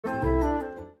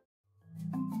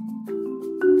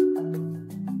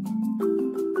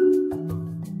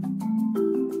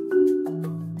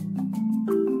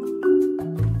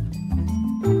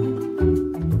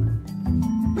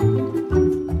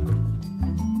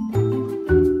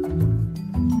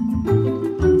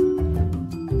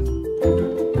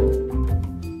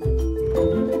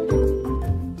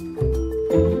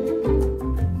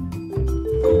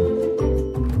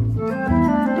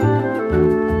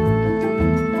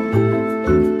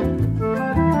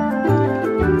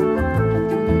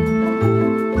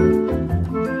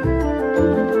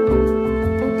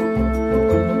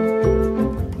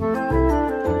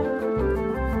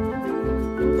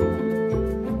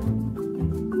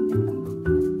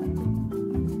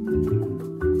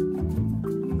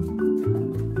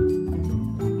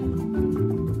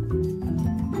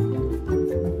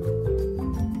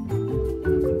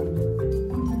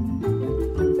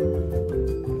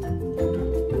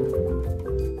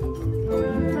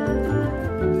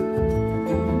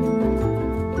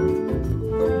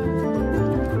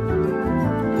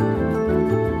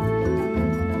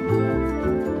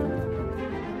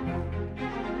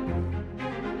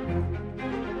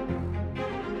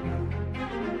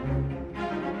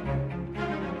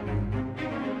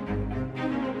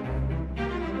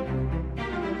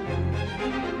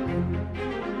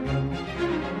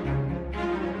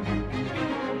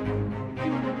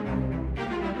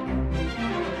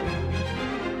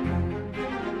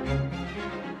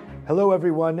Hello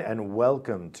everyone and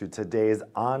welcome to today's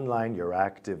online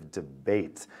Euractiv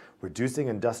debate. Reducing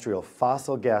industrial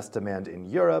fossil gas demand in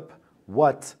Europe,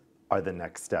 what are the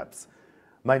next steps?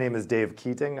 My name is Dave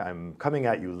Keating. I'm coming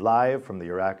at you live from the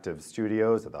Euractiv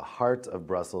studios at the heart of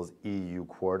Brussels EU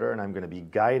Quarter, and I'm going to be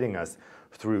guiding us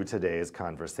through today's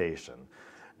conversation.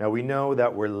 Now, we know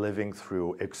that we're living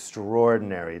through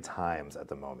extraordinary times at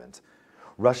the moment.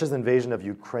 Russia's invasion of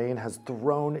Ukraine has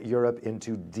thrown Europe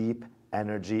into deep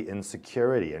energy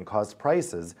insecurity and caused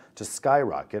prices to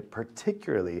skyrocket,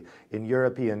 particularly in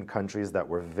European countries that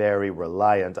were very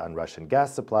reliant on Russian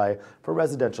gas supply for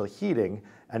residential heating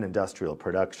and industrial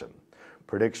production.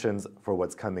 Predictions for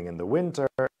what's coming in the winter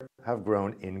have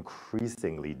grown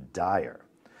increasingly dire.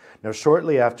 Now,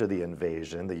 shortly after the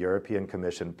invasion, the European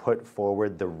Commission put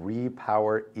forward the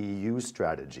REPowerEU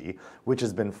strategy, which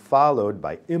has been followed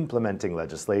by implementing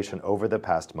legislation over the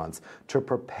past months to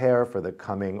prepare for the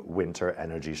coming winter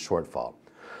energy shortfall.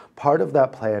 Part of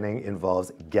that planning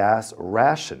involves gas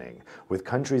rationing, with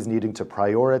countries needing to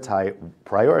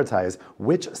prioritize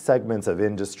which segments of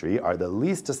industry are the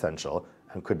least essential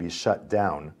and could be shut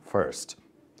down first.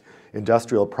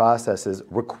 Industrial processes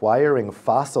requiring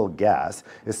fossil gas,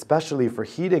 especially for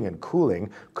heating and cooling,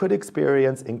 could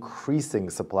experience increasing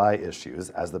supply issues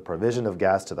as the provision of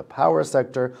gas to the power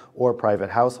sector or private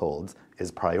households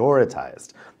is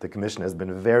prioritized. The Commission has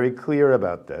been very clear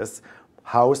about this.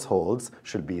 Households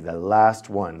should be the last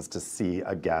ones to see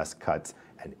a gas cut,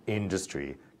 and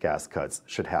industry gas cuts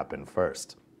should happen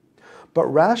first. But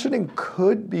rationing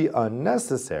could be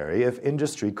unnecessary if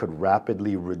industry could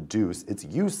rapidly reduce its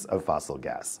use of fossil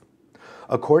gas.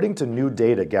 According to new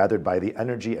data gathered by the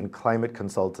energy and climate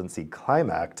consultancy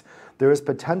Climact, there is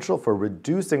potential for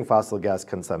reducing fossil gas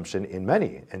consumption in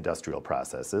many industrial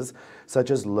processes,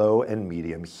 such as low and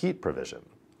medium heat provision.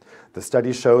 The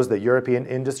study shows that European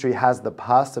industry has the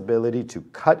possibility to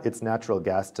cut its natural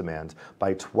gas demand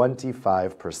by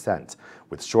 25%,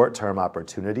 with short-term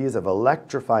opportunities of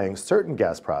electrifying certain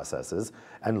gas processes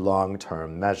and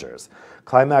long-term measures.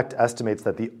 Climact estimates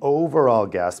that the overall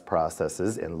gas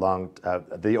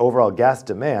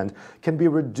demand can be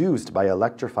reduced by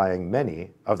electrifying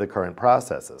many of the current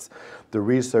processes. The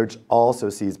research also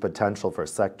sees potential for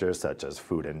sectors such as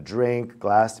food and drink,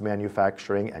 glass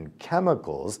manufacturing, and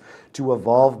chemicals to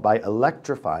evolve by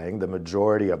electrifying the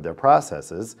majority of their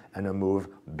processes and a move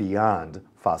beyond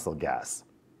fossil gas.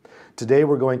 Today,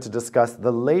 we're going to discuss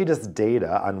the latest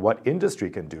data on what industry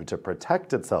can do to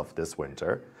protect itself this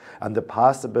winter and the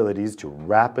possibilities to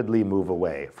rapidly move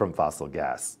away from fossil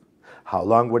gas. How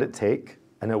long would it take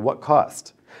and at what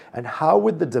cost? And how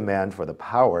would the demand for the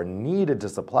power needed to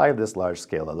supply this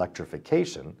large-scale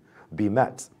electrification be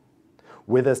met?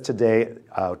 With us today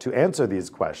to answer these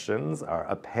questions are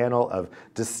a panel of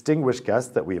distinguished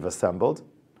guests that we've assembled.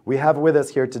 We have with us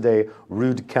here today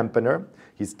Ruud Kempener.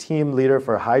 He's team leader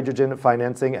for hydrogen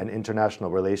financing and international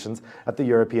relations at the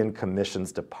European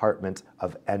Commission's Department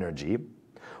of Energy.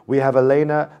 We have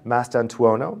Elena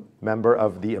Mastantuono, member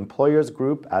of the Employers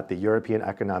Group at the European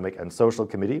Economic and Social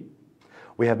Committee.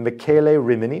 We have Michele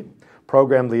Rimini,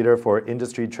 program leader for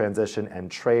industry transition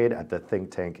and trade at the think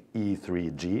tank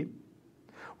E3G.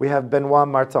 We have Benoit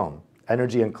Martin,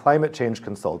 energy and climate change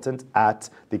consultant at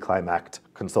the Climact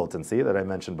consultancy that I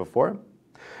mentioned before.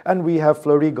 And we have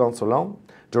Florie Gonsolon,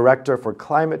 director for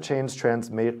climate change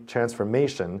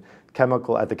transformation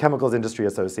at the Chemicals Industry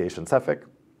Association, CEFIC.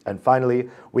 And finally,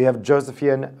 we have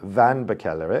Josephine van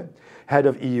Bekellere, head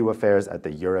of EU affairs at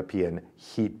the European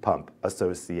Heat Pump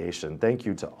Association. Thank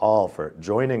you to all for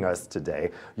joining us today.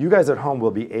 You guys at home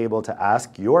will be able to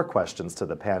ask your questions to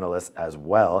the panelists as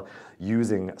well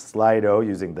using Slido,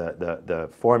 using the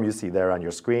form you see there on your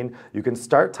screen. You can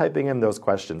start typing in those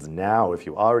questions now if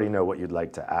you already know what you'd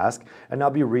like to ask, and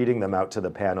I'll be reading them out to the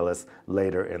panelists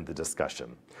later in the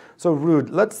discussion. So Ruud,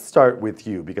 let's start with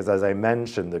you, because as I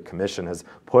mentioned, the Commission has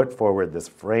put forward this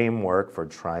framework for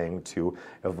trying to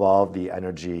evolve the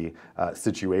energy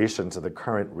situation to the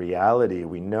current reality.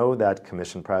 We know that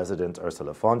Commission President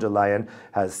Ursula von der Leyen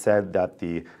has said that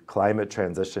the climate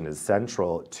transition is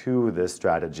central to this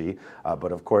strategy,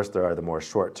 but of course there are the more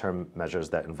short-term measures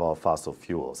that involve fossil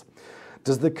fuels.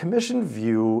 Does the Commission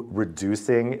view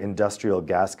reducing industrial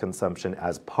gas consumption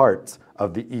as part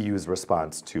of the EU's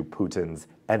response to Putin's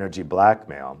energy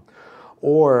blackmail?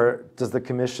 Or does the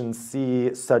Commission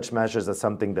see such measures as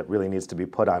something that really needs to be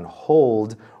put on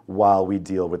hold while we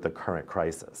deal with the current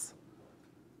crisis?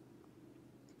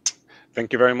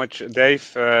 Thank you very much,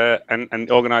 Dave,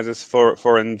 and organizers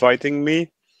for inviting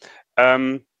me.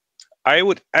 I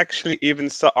would actually even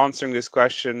start answering this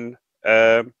question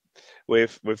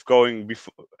with going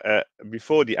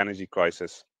before the energy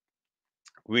crisis.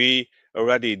 We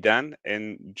already then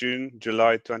in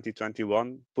July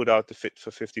 2021 put out the Fit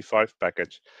for 55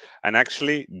 package, and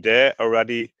actually they're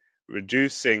already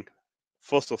reducing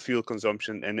fossil fuel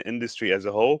consumption in the industry as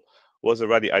a whole was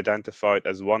already identified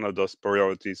as one of those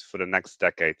priorities for the next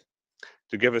decade.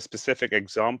 To give a specific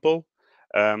example,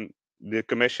 the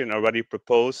Commission already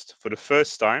proposed for the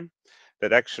first time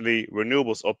that actually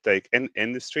renewables uptake in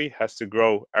industry has to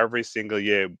grow every single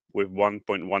year with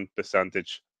 1.1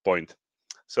 percentage point.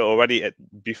 So already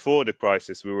before the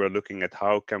crisis, we were looking at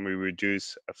how can we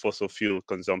reduce fossil fuel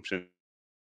consumption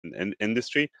in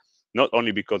industry, not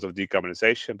only because of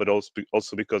decarbonization, but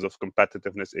also because of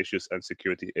competitiveness issues and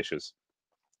security issues.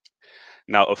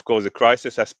 Now, of course, the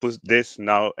crisis has put this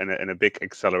now in a big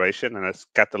acceleration and has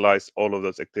catalyzed all of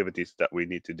those activities that we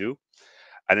need to do.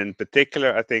 And in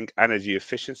particular, I think energy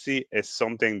efficiency is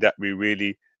something that we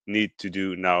really need to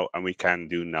do now and we can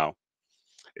do now.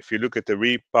 If you look at the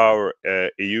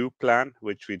REPowerEU plan,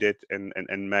 which we did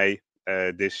in May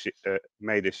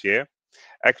this year,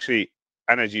 actually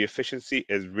energy efficiency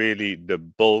is really the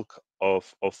bulk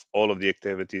of all of the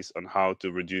activities on how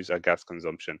to reduce our gas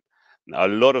consumption. Now, a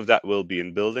lot of that will be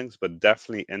in buildings, but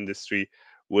definitely industry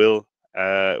will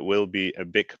be a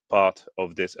big part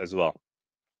of this as well.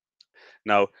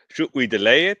 Now, should we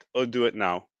delay it or do it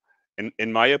now?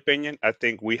 In my opinion, I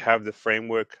think we have the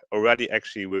framework already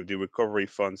actually with the recovery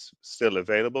funds still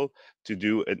available to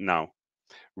do it now.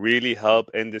 Really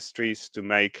help industries to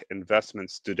make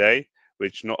investments today,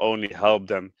 which not only help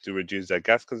them to reduce their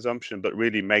gas consumption, but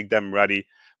really make them ready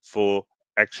for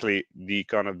actually the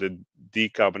kind of the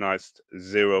decarbonized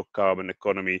zero carbon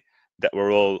economy that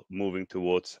we're all moving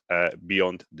towards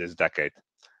beyond this decade.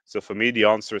 So for me, the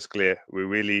answer is clear. We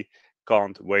really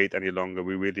can't wait any longer.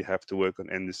 We really have to work on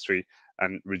industry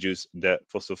and reduce the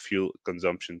fossil fuel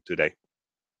consumption today.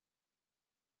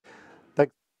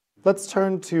 Let's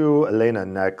turn to Elena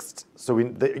next. So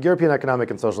the European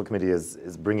Economic and Social Committee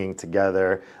is bringing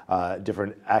together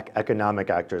different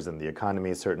economic actors in the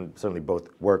economy, certainly both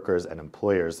workers and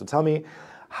employers. So tell me,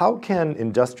 how can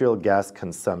industrial gas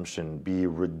consumption be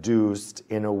reduced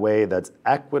in a way that's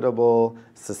equitable,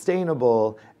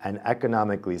 sustainable, and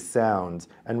economically sound,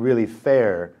 and really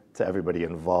fair to everybody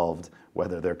involved,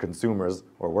 whether they're consumers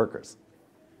or workers?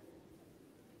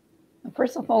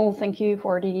 First of all, thank you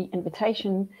for the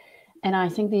invitation. And I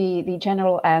think the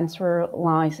general answer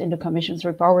lies in the Commission's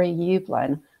REPowerEU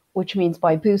plan, which means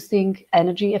by boosting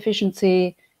energy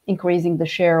efficiency, increasing the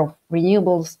share of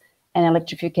renewables and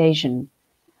electrification.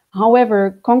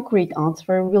 However, concrete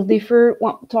answer will differ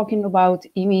when talking about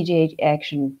immediate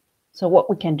action. So what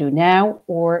we can do now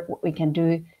or what we can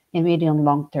do in medium and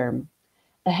long term.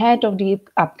 Ahead of the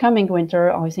upcoming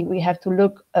winter, I think we have to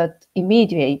look at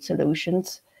immediate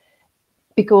solutions,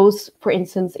 because, for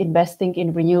instance, investing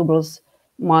in renewables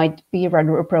might be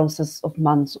rather a process of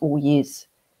months or years.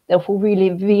 Therefore,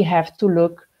 really, we have to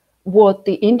look what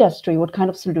the industry, what kind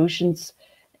of solutions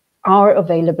are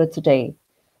available today.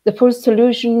 The first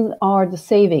solution are the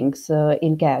savings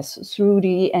in gas through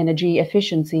the energy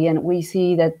efficiency, and we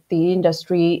see that the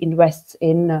industry invests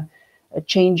in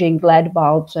changing LED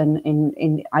bulbs and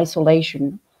in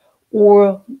isolation,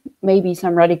 or maybe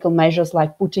some radical measures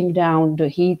like putting down the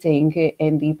heating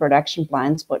in the production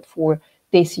plants. But for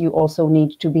this, you also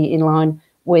need to be in line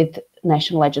with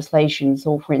national legislation.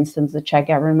 So, for instance, the Czech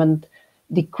government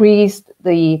decreased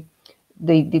the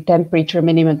temperature,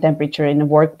 minimum temperature in the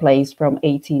workplace from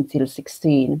 18 till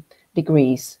 16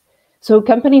 degrees. So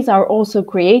companies are also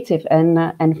creative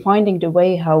and finding the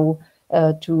way how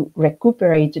to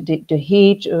recuperate the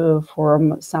heat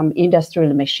from some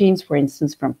industrial machines, for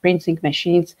instance, from printing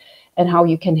machines, and how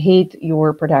you can heat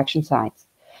your production sites.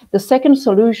 The second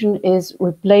solution is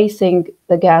replacing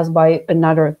the gas by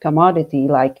another commodity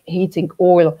like heating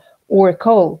oil or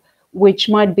coal, which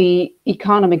might be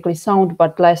economically sound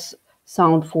but less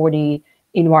sound for the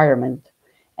environment.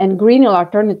 And greener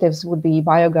alternatives would be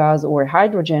biogas or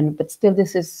hydrogen, but still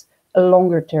this is a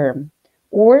longer term.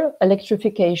 Or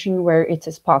electrification where it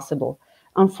is possible.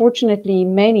 Unfortunately,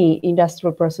 many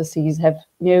industrial processes have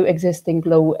no existing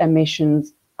low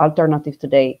emissions alternative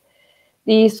today.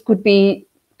 These could be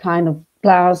kind of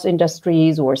glass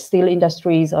industries or steel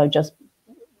industries. I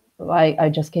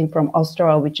just came from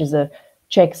Austria, which is a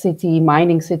Czech city,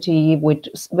 mining city with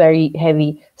very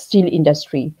heavy steel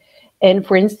industry. And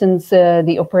for instance,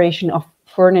 the operation of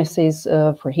furnaces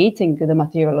for heating the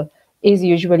material is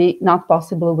usually not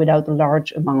possible without a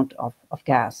large amount of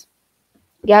gas.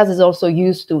 Gas is also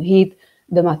used to heat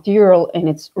the material in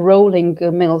its rolling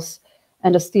mills,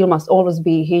 and the steel must always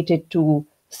be heated to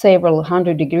several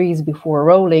hundred degrees before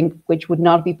rolling, which would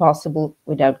not be possible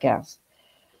without gas.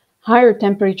 higher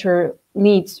temperature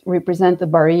needs represent a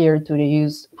barrier to the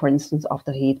use, for instance, of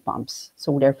the heat pumps.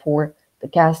 So therefore, the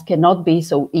gas cannot be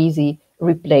so easy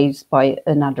replaced by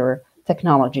another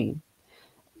technology.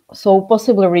 So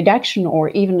possible reduction or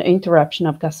even interruption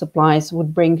of gas supplies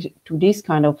would bring to these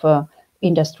kind of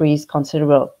industries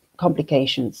considerable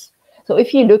complications. So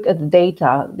if you look at the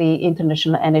data, the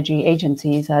International Energy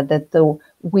Agency said that though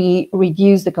we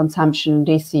reduce the consumption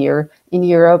this year in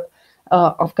Europe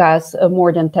of gas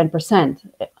more than 10%.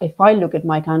 If I look at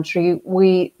my country,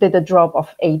 we did a drop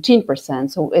of 18%.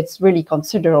 So it's really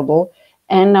considerable.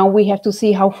 And now we have to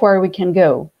see how far we can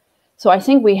go. So I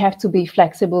think we have to be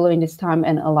flexible in this time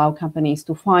and allow companies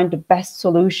to find the best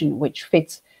solution which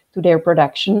fits to their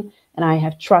production. And I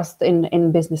have trust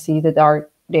in businesses that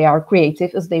they are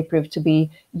creative as they proved to be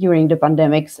during the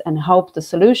pandemics, and hope the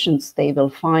solutions they will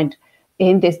find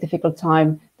in this difficult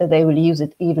time, that they will use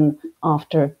it even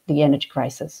after the energy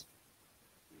crisis.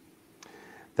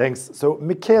 Thanks. So,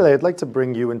 Michele, I'd like to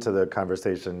bring you into the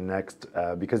conversation next,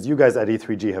 because you guys at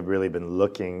E3G have really been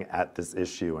looking at this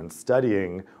issue and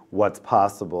studying what's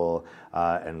possible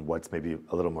and what's maybe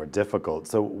a little more difficult.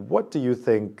 So what do you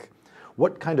think,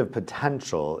 what kind of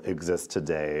potential exists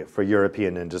today for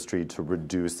European industry to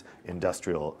reduce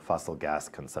industrial fossil gas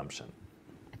consumption?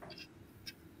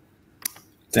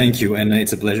 Thank you, and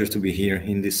it's a pleasure to be here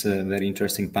in this very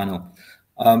interesting panel.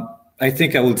 I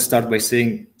think I would start by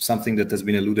saying something that has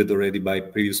been alluded already by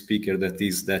previous speaker, that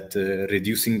is that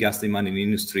reducing gas demand in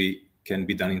industry can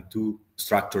be done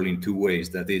structurally in two ways.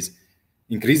 That is,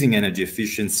 increasing energy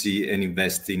efficiency and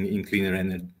investing in cleaner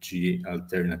energy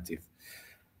alternative.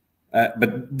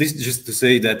 But this is just to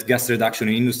say that gas reduction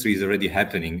in industry is already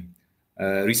happening.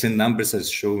 Recent numbers are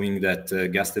showing that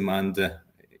gas demand,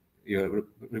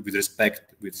 with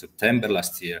respect with September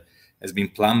last year, has been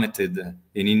plummeted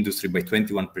in industry by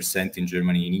 21% in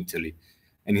Germany and Italy.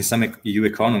 And in some EU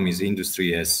economies,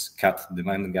 industry has cut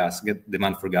demand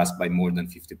for gas by more than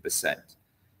 50%.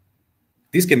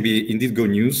 This can be indeed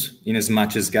good news, in as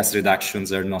much as gas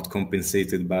reductions are not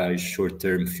compensated by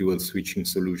short-term fuel switching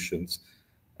solutions,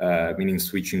 meaning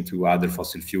switching to other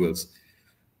fossil fuels.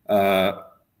 On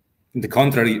the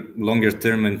contrary,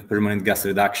 longer-term and permanent gas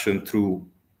reduction through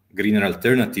greener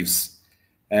alternatives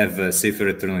have safer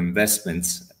return on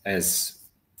investments, as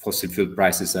fossil fuel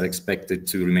prices are expected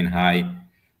to remain high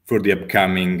for the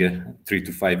upcoming 3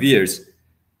 to 5 years.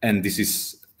 And this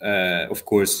is, of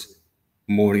course,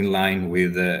 more in line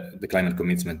with the climate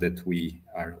commitment that we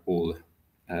are all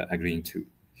agreeing to.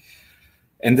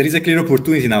 And there is a clear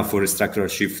opportunity now for a structural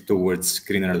shift towards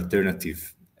greener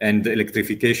alternative. And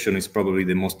electrification is probably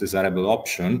the most desirable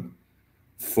option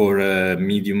for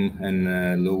medium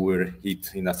and lower heat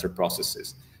industrial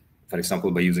processes, for example,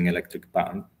 by using electric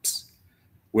pumps.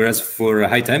 Whereas for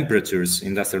high temperatures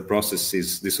industrial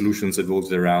processes, the solutions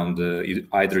evolved around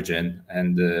hydrogen,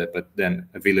 but then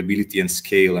availability and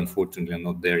scale, unfortunately, are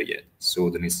not there yet. So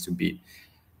there needs to be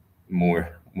more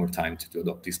time to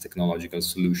adopt these technological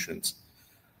solutions.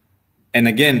 And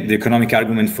again, the economic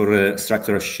argument for a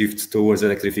structural shift towards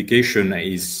electrification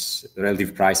is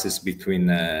relative prices between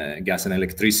gas and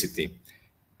electricity.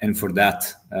 And for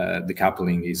that,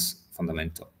 decoupling is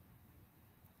fundamental.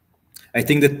 I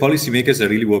think that policymakers are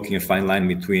really walking a fine line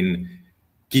between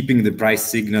keeping the price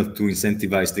signal to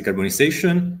incentivize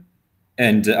decarbonization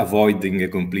and avoiding a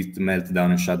complete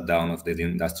meltdown and shutdown of the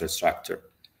industrial structure.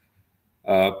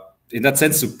 In that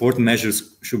sense, support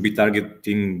measures should be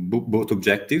targeting both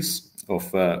objectives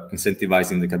of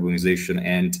incentivizing decarbonization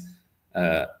and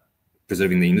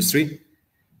preserving the industry.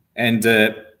 And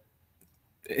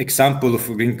example of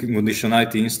green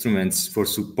conditionality instruments for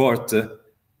support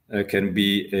can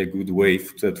be a good way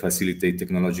to facilitate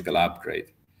technological upgrade.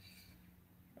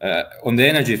 On the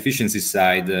energy efficiency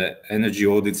side, energy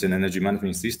audits and energy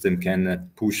management system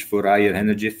can push for higher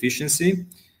energy efficiency,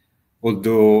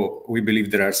 although we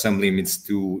believe there are some limits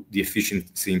to the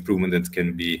efficiency improvement that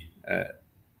can be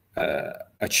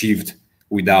achieved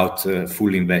without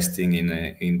full investing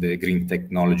in the green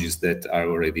technologies that are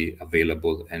already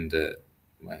available and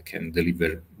can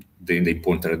deliver the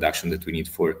important reduction that we need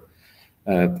for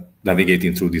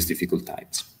navigating through these difficult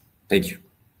times. Thank you.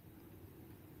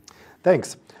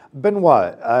 Thanks.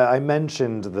 Benoit, I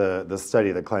mentioned the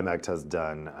study that Climact has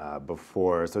done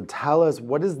before. So tell us,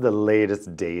 what is the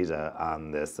latest data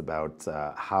on this about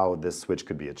how this switch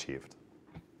could be achieved?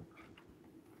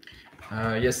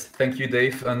 Yes, thank you,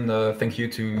 Dave, and thank you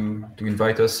to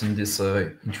invite us in this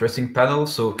interesting panel.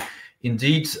 So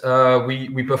indeed,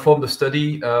 we performed a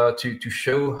study to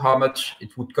show how much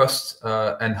it would cost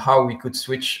and how we could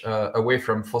switch away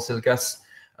from fossil gas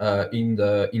in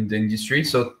the industry.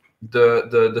 So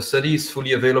The study is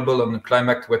fully available on the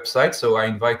Climact website, so I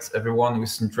invite everyone who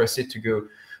is interested to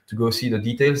go see the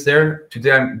details there.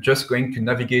 Today, I'm just going to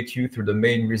navigate you through the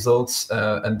main results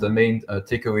and the main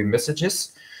takeaway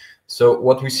messages. So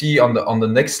what we see on the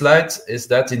next slide is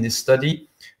that in this study,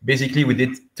 basically we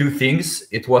did two things.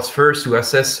 It was first to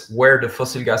assess where the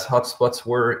fossil gas hotspots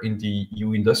were in the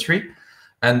EU industry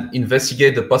and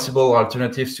investigate the possible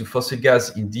alternatives to fossil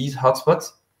gas in these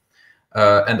hotspots.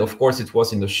 And of course, it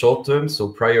was in the short term, so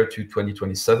prior to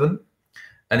 2027.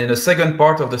 And in the second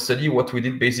part of the study, what we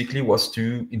did basically was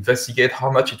to investigate how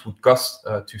much it would cost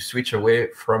to switch away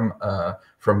from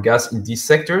gas in these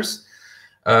sectors.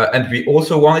 And we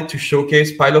also wanted to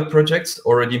showcase pilot projects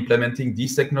already implementing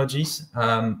these technologies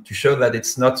to show that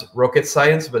it's not rocket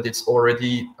science, but it's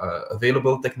already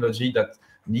available technology that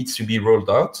needs to be rolled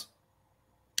out.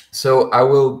 So I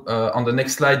will, on the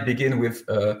next slide, begin with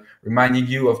reminding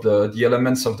you of the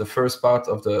elements of the first part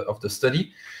of the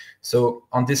study. So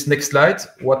on this next slide,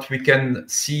 what we can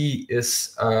see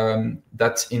is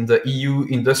that in the EU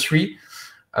industry,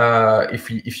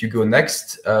 if you go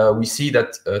next, we see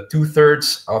that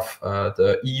 2/3 of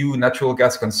the EU natural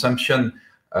gas consumption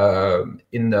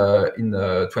in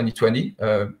 2020,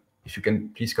 if you can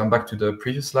please come back to the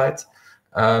previous slide,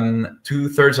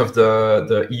 2/3 of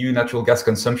the EU natural gas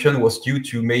consumption was due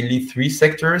to mainly three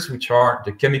sectors, which are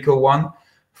the chemical one,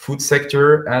 food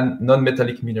sector, and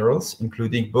non-metallic minerals,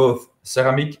 including both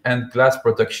ceramic and glass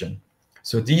production.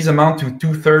 So these amount to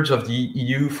 2/3 of the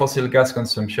EU fossil gas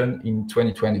consumption in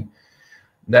 2020.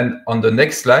 Then on the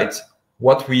next slide,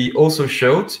 what we also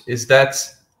showed is that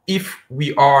if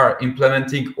we are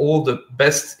implementing all the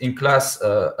best-in-class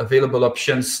available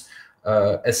options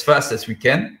as fast as we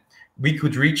can, we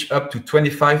could reach up to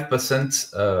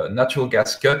 25% natural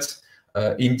gas cut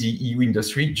in the EU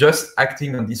industry, just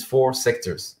acting on these four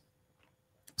sectors.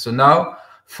 So now,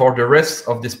 for the rest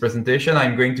of this presentation,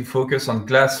 I'm going to focus on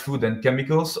glass, food, and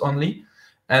chemicals only.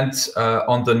 And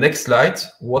on the next slide,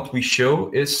 what we show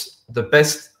is the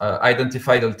best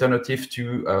identified alternative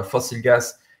to fossil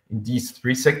gas in these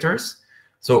three sectors.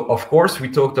 So, of course, we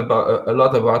talked about a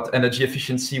lot about energy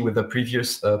efficiency with the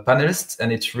previous panelists,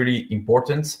 and it's really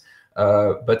important.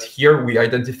 But here we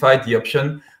identified the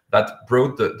option that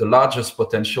brought the largest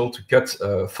potential to cut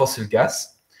fossil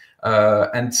gas.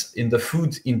 And in the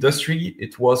food industry,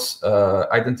 it was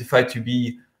identified to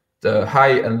be the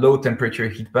high and low temperature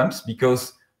heat pumps,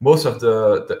 because most of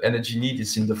the energy need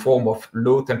is in the form of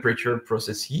low temperature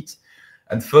process heat.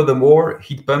 And furthermore,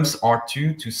 heat pumps are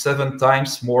 2 to 7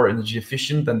 times more energy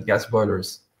efficient than gas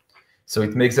boilers. So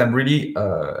it makes them really,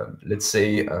 let's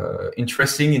say,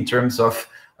 interesting in terms of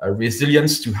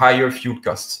resilience to higher fuel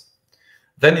costs.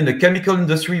 Then in the chemical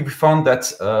industry, we found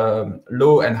that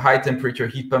low and high temperature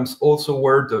heat pumps also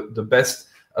were the best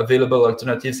available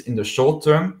alternatives in the short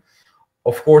term.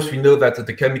 Of course, we know that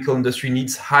the chemical industry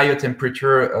needs higher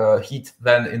temperature heat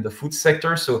than in the food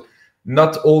sector. So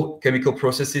not all chemical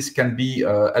processes can be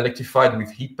electrified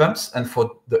with heat pumps. And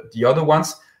for the other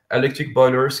ones, electric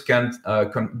boilers can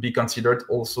be considered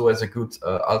also as a good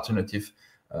alternative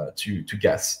to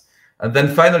gas. And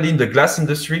then finally, in the glass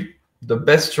industry, the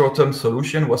best short-term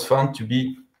solution was found to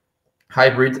be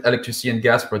hybrid electricity and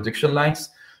gas production lines,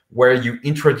 where you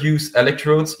introduce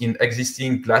electrodes in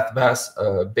existing glass baths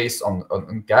based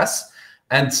on gas.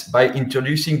 And by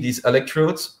introducing these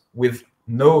electrodes with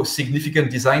no significant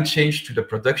design change to the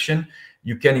production,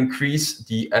 you can increase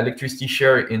the electricity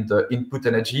share in the input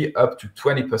energy up to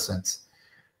 20%.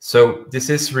 So this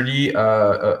is really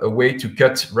a way to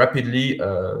cut rapidly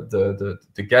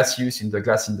the gas use in the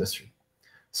glass industry.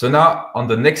 So now on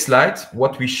the next slide,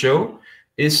 what we show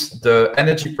is the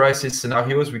energy prices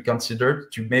scenarios we considered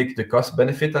to make the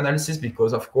cost-benefit analysis,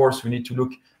 because of course we need to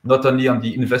look not only on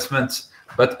the investment,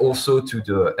 but also to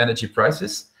the energy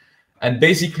prices. And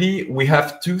basically we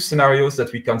have two scenarios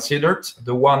that we considered.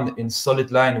 The one in solid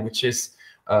line, which is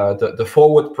the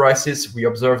forward prices we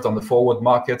observed on the forward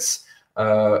markets,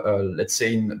 let's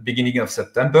say in the beginning of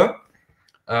September.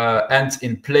 And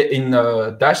in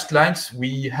dashed lines,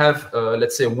 we have,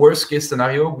 let's say, a worst case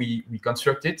scenario we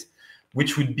constructed,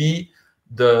 which would be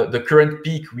the current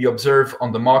peak we observe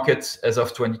on the market as of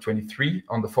 2023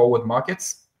 on the forward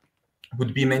markets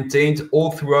would be maintained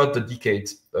all throughout the decade.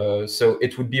 So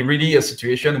it would be really a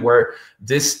situation where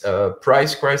this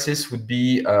price crisis would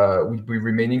be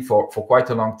remaining for quite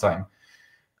a long time.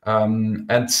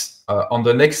 And on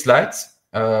the next slide,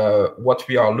 what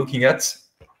we are looking at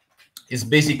is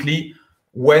basically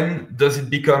when does it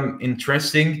become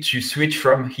interesting to switch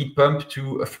from heat pump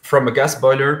to from a gas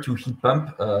boiler to heat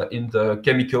pump in the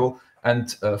chemical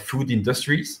and food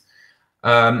industries.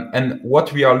 And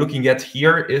what we are looking at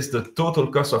here is the total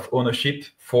cost of ownership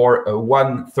for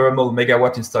one thermal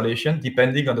megawatt installation,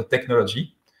 depending on the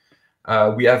technology.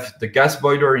 We have the gas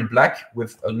boiler in black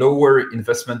with a lower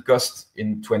investment cost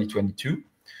in 2022.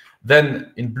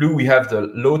 Then in blue, we have the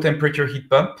low temperature heat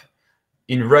pump.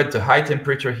 In red, the high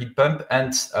temperature heat pump,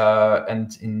 and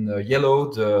in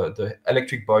yellow, the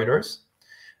electric boilers.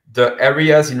 The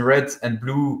areas in red and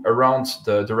blue around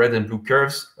the red and blue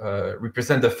curves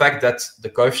represent the fact that the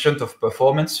coefficient of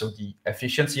performance, so the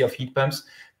efficiency of heat pumps,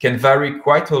 can vary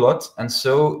quite a lot. And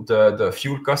so the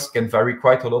fuel cost can vary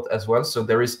quite a lot as well. So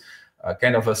there is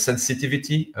kind of a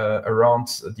sensitivity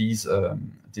around these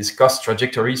cost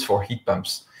trajectories for heat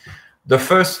pumps. The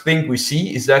first thing we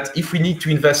see is that if we need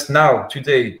to invest now,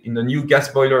 today, in a new gas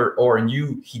boiler or a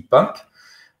new heat pump,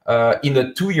 in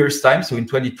a 2 years' time, so in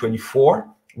 2024,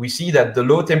 we see that the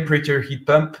low temperature heat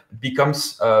pump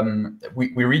becomes,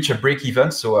 we reach a break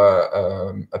even, so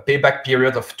a payback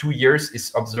period of 2 years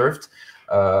is observed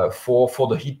for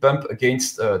the heat pump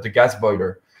against the gas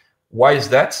boiler. Why is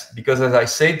that? Because as I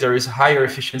said, there is higher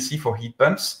efficiency for heat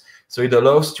pumps, so it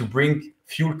allows to bring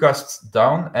fuel costs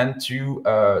down and to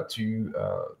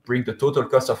bring the total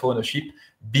cost of ownership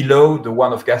below the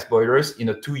one of gas boilers in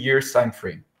a 2 years time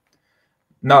frame.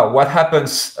 Now, what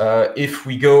happens if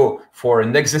we go for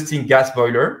an existing gas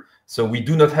boiler? So we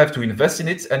do not have to invest in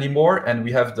it anymore, and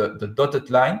we have the dotted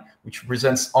line, which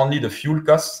represents only the fuel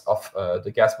costs of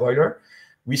the gas boiler.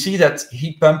 We see that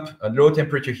heat pump, a low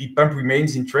temperature heat pump,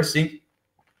 remains interesting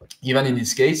even in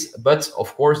this case, but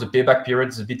of course the payback period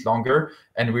is a bit longer,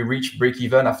 and we reach break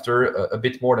even after a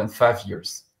bit more than 5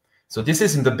 years. So this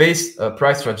is in the base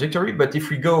price trajectory, but if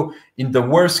we go in the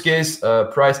worst case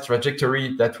price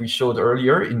trajectory that we showed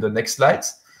earlier in the next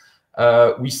slides,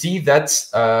 we see that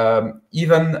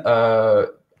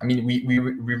we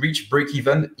reach break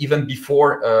even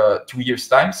before 2 years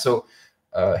time. So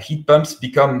heat pumps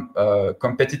become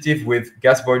competitive with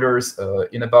gas boilers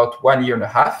in about 1.5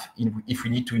 years if we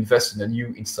need to invest in a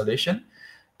new installation.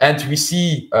 And we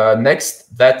see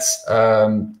next that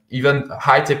even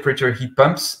high temperature heat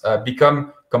pumps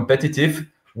become competitive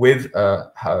with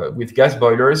gas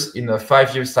boilers in a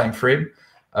 5 years time frame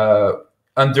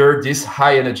under this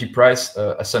high energy price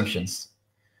assumptions.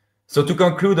 So to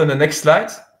conclude on the next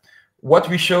slide, what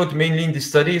we showed mainly in this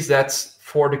study is that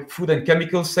for the food and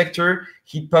chemical sector,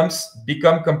 heat pumps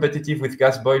become competitive with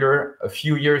gas boiler a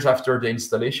few years after the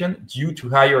installation due to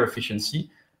higher efficiency,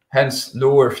 hence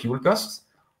lower fuel costs.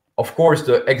 Of course,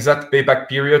 the exact payback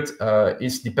period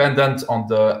is dependent on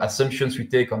the assumptions we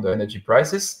take on the energy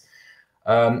prices.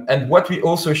 And what we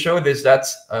also showed is that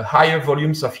higher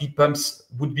volumes of heat pumps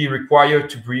would be required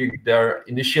to bring their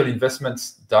initial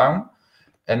investments down.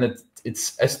 And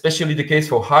it's especially the case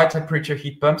for high temperature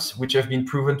heat pumps, which have been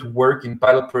proven to work in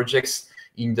pilot projects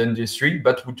in the industry,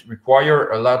 but would require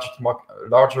a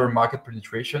larger market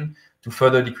penetration to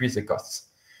further decrease the costs.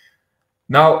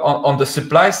 Now, on the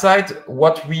supply side,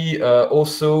 what we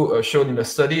also showed in the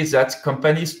study is that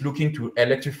companies looking to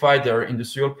electrify their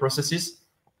industrial processes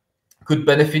could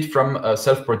benefit from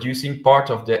self-producing part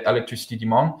of the electricity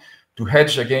demand to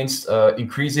hedge against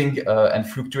increasing and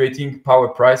fluctuating power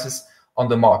prices on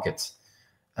the market.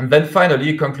 And then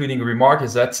finally, a concluding remark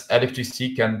is that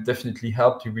electricity can definitely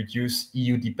help to reduce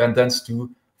EU dependence to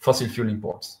fossil fuel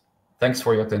imports. Thanks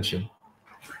for your attention.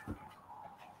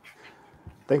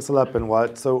 Thanks a lot,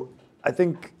 Benoit. So I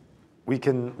think we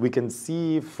can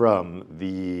see from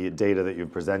the data that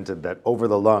you've presented that over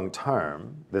the long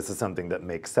term, this is something that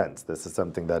makes sense. This is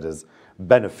something that is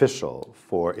beneficial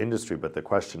for industry. But the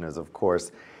question is, of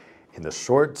course, in the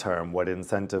short term, what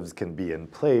incentives can be in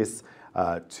place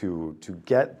to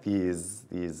get these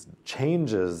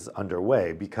changes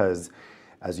underway? Because,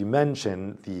 as you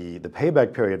mentioned, the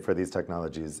payback period for these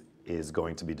technologies is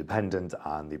going to be dependent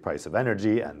on the price of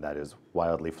energy, and that is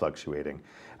wildly fluctuating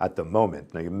at the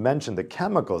moment. Now, you mentioned the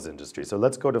chemicals industry, so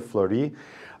let's go to Florie.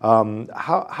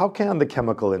 How can the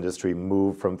chemical industry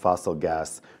move from fossil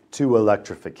gas to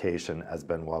electrification, as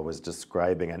Benoit was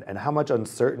describing, and how much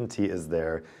uncertainty is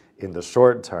there in the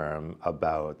short term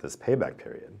about this payback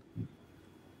period?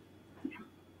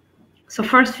 So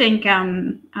first thing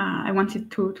I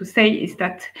wanted to say is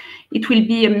that it will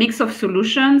be a mix of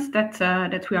solutions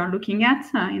that we are looking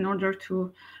at in order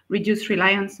to reduce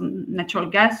reliance on natural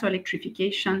gas. So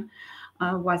electrification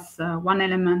was one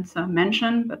element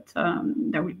mentioned, but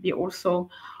there will be also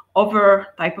other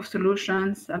type of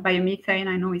solutions. Biomethane,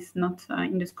 I know, is not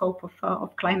in the scope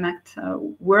of Climact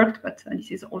work, but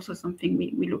this is also something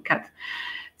we look at.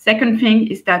 Second thing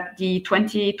is that the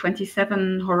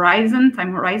 2027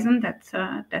 time horizon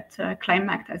that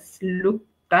Climact has looked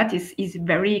that is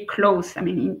very close. I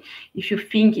mean, if you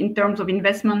think in terms of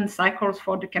investment cycles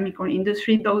for the chemical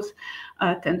industry, those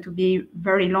tend to be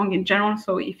very long in general.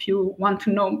 So if you want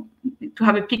to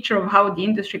have a picture of how the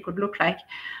industry could look like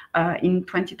in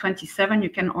 2027, you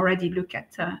can already look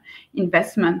at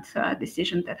investment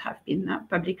decisions that have been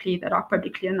publicly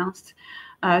announced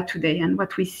today. And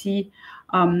what we see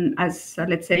as,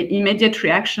 let's say, immediate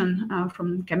reaction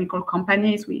from chemical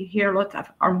companies, we hear a lot of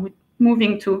are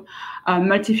moving to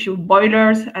multi-fuel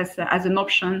boilers as an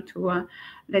option to,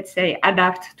 let's say,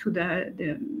 adapt to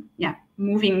the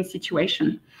moving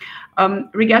situation.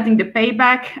 Regarding the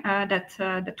payback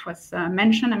that was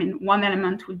mentioned, I mean, one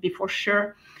element would be for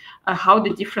sure how the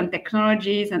different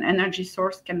technologies and energy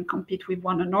source can compete with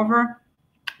one another.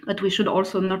 But we should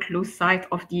also not lose sight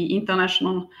of the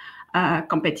international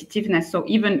competitiveness. So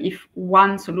even if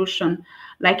one solution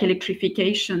like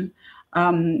electrification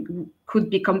could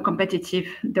become competitive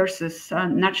versus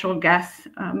natural gas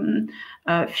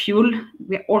fuel,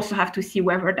 we also have to see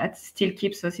whether that still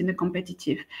keeps us in a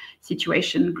competitive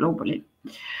situation globally.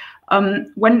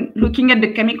 When looking at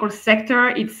the chemical sector,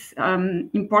 it's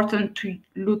important to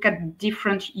look at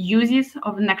different uses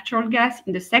of natural gas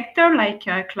in the sector, like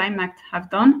Climact have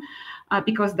done,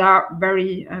 because they are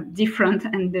very different,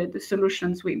 and the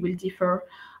solutions will differ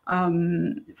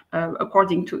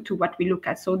according to what we look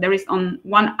at. So there is on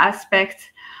one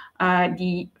aspect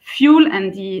the fuel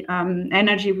and the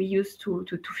energy we use to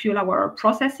fuel our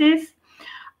processes.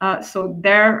 So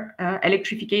their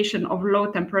electrification of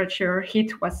low temperature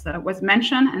heat was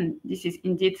mentioned, and this is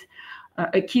indeed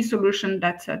a key solution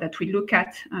that we look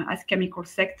at as chemical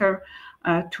sector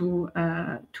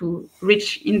to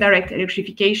reach indirect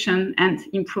electrification and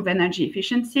improve energy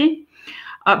efficiency.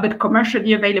 But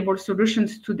commercially available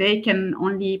solutions today can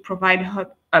only provide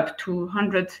up to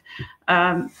 100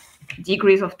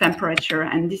 degrees of temperature,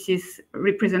 and this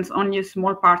represents only a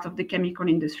small part of the chemical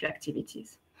industry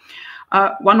activities.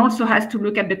 One also has to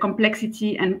look at the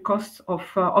complexity and costs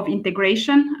of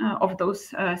integration of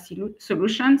those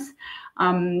solutions.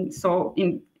 So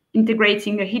in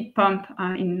integrating a heat pump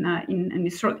in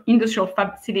industrial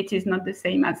facility is not the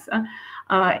same as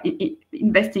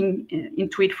investing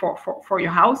into it for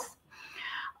your house.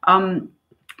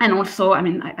 And also, I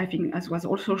mean, I think as was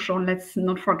also shown, let's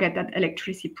not forget that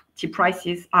electricity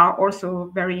prices are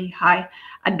also very high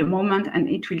at the moment, and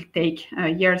it will take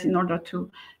years in order to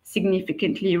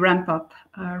significantly ramp up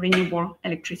renewable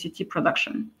electricity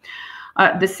production.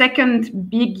 The second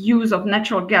big use of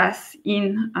natural gas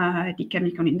in the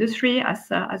chemical industry,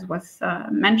 as was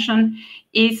mentioned,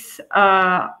 is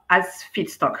as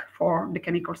feedstock for the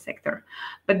chemical sector.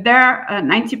 But there,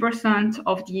 90%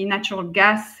 of the natural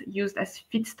gas used as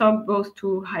feedstock goes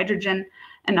to hydrogen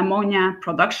and ammonia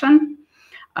production,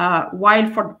 while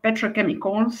for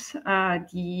petrochemicals,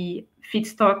 the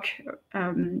feedstock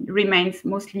remains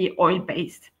mostly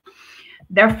oil-based.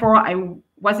 Therefore, I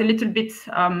was a little bit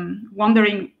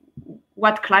wondering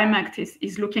what Climact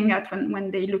is looking at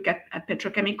when they look at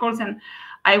petrochemicals, and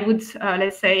I would,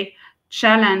 let's say,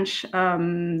 challenge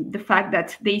the fact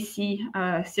that they see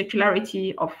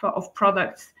circularity of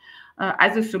products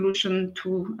as a solution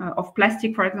of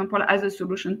plastic, for example, as a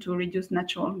solution to reduce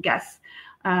natural gas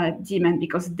demand,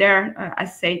 because there,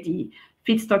 as say, the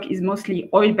feedstock is mostly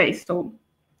oil-based, so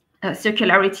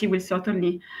circularity will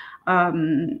certainly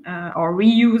or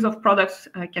reuse of products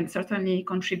can certainly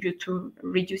contribute to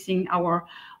reducing our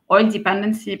oil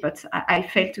dependency, but I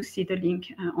fail to see the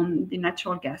link on the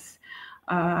natural gas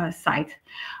side.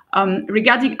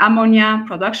 Regarding ammonia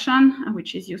production,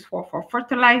 which is used for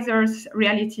fertilizers,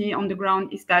 reality on the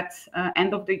ground is that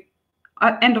end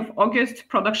of August,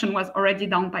 production was already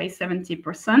down by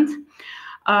 70%.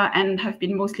 And have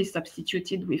been mostly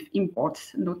substituted with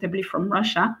imports, notably from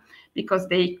Russia, because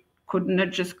they could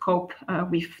not just cope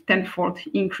with tenfold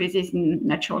increases in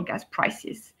natural gas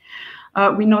prices.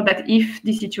 We know that if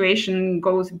the situation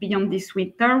goes beyond this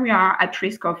winter, we are at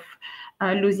risk of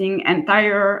losing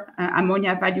entire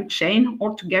ammonia value chain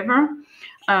altogether.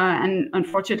 And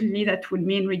unfortunately, that would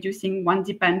mean reducing one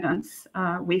dependence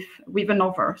with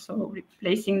another. So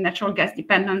replacing natural gas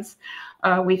dependence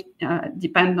with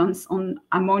dependence on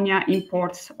ammonia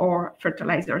imports or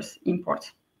fertilizers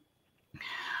imports.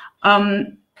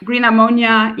 Green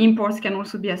ammonia imports can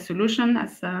also be a solution,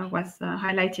 as was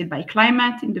highlighted by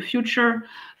Climact in the future,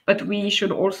 but we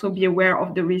should also be aware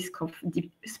of the risk of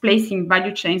displacing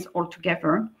value chains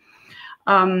altogether.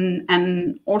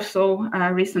 And also,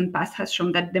 recent past has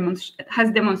shown that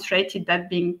demonstrated that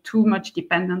being too much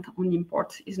dependent on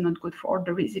imports is not good for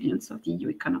the resilience of the EU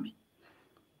economy.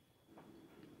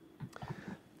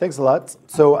 Thanks a lot.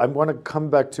 So I want to come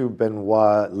back to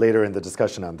Benoit later in the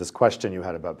discussion on this question you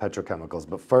had about petrochemicals.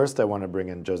 But first, I want to bring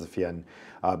in Josephine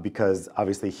because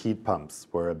obviously heat pumps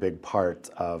were a big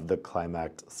part of the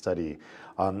Climact study.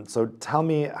 So tell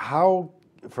me, how,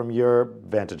 from your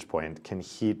vantage point, can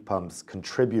heat pumps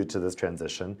contribute to this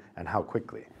transition, and how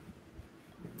quickly?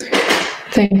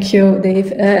 Thank you,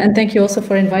 Dave, and thank you also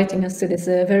for inviting us to this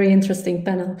very interesting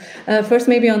panel. First,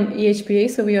 maybe on EHPA,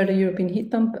 so we are the European Heat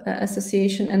Pump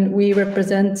Association, and we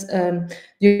represent the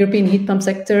European heat pump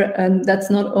sector, and that's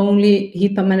not only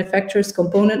heat pump manufacturers,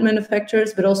 component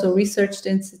manufacturers, but also research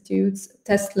institutes,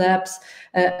 test labs,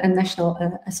 and national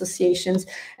associations.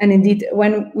 And indeed,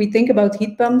 when we think about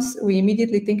heat pumps, we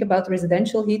immediately think about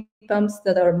residential heat pumps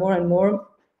that are more and more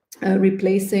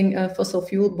replacing fossil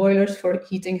fuel boilers for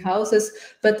heating houses.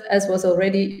 But as was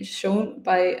already shown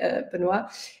by Benoit,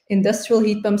 industrial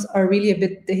heat pumps are really a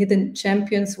bit the hidden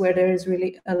champions where there is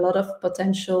really a lot of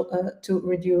potential to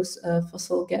reduce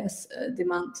fossil gas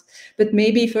demand. But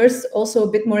maybe first also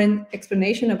a bit more in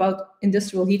explanation about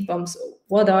industrial heat pumps.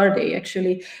 What are they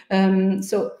actually?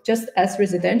 So just as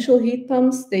residential heat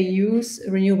pumps, they use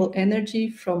renewable energy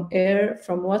from air,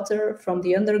 from water, from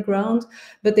the underground,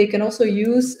 but they can also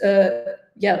use the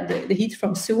heat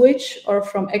from sewage or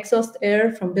from exhaust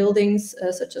air from buildings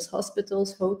such as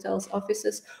hospitals, hotels,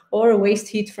 offices, or waste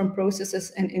heat from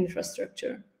processes and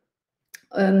infrastructure.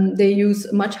 They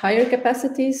use much higher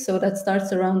capacities, so that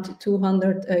starts around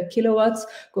 200 kilowatts,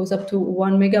 goes up to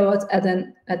 1 megawatt, and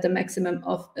then at the maximum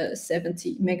of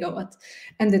 70 megawatts.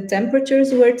 And the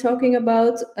temperatures we're talking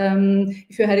about,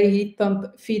 if you had a heat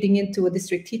pump feeding into a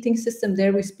district heating system,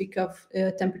 there we speak of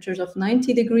temperatures of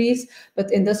 90 degrees,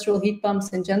 but industrial heat pumps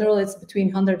in general, it's between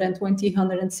 120,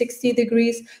 160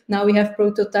 degrees. Now we have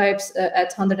prototypes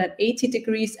at 180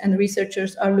 degrees, and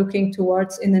researchers are looking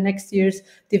towards, in the next years,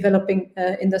 developing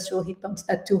industrial heat pumps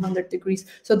at 200 degrees.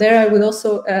 So there I would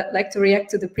also like to react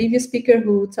to the previous speaker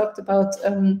who talked about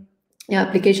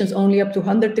applications only up to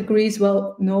 100 degrees.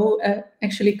 Well, no,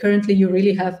 actually currently you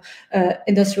really have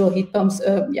industrial heat pumps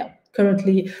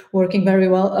currently working very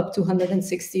well up to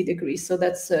 160 degrees. So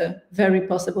that's very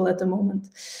possible at the moment.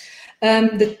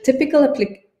 The typical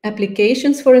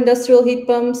applications for industrial heat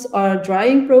pumps are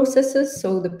drying processes,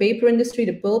 so the paper industry,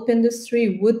 the pulp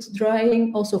industry, wood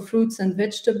drying, also fruits and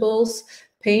vegetables,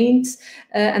 paints,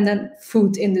 and then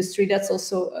food industry. That's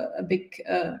also a big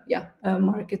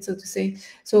market, so to say.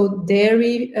 So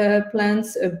dairy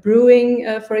plants, brewing,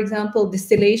 for example,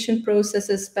 distillation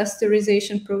processes,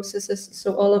 pasteurization processes.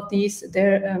 So all of these,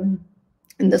 their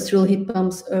industrial heat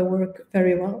pumps work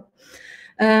very well.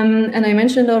 And I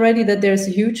mentioned already that there's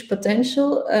huge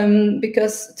potential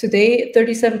because today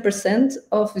 37%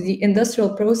 of the industrial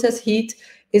process heat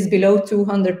is below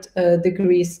 200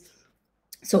 degrees.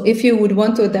 So if you would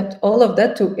want to adapt all of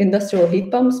that to industrial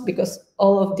heat pumps, because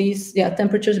all of these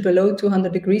temperatures below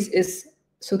 200 degrees is,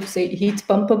 so to say, heat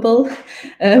pumpable,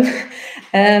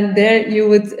 and there you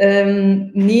would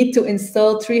need to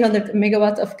install 300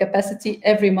 megawatt of capacity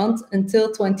every month until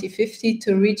 2050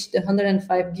 to reach the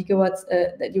 105 gigawatts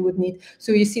that you would need.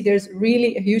 So you see there's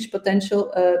really a huge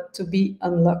potential to be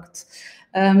unlocked.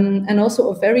 And also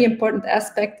a very important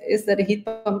aspect is that a heat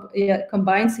pump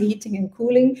combines heating and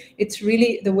cooling. It's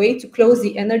really the way to close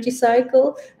the energy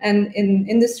cycle. And in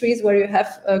industries where you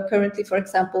have currently, for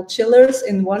example, chillers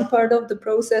in one part of the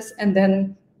process and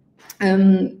then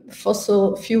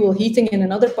fossil fuel heating in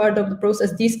another part of the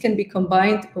process, these can be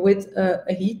combined with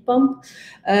a heat pump.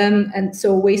 And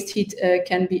so waste heat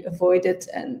can be avoided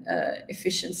and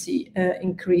efficiency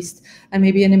increased. And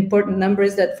maybe an important number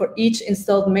is that for each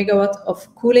installed megawatt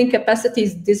of cooling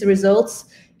capacities, this results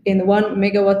in 1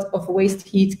 megawatt of waste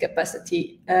heat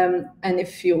capacity. And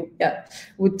if you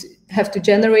would have to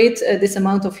generate this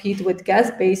amount of heat with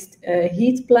gas-based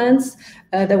heat plants,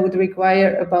 that would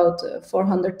require about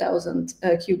 400,000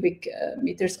 cubic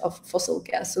meters of fossil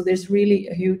gas. So there's really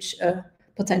a huge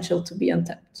potential to be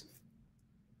untapped.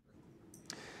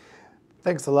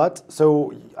 Thanks a lot.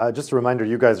 So just a reminder,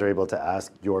 you guys are able to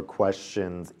ask your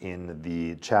questions in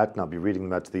the chat, and I'll be reading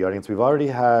them out to the audience. We've already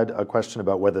had a question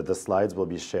about whether the slides will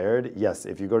be shared. Yes,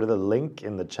 if you go to the link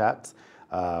in the chat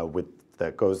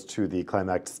that goes to the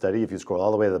Climact study, if you scroll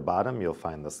all the way to the bottom, you'll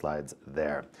find the slides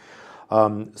there.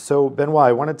 So Benoit,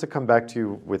 I wanted to come back to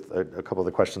you with a couple of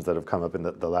the questions that have come up in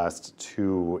the last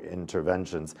two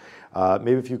interventions.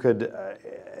 Maybe if you could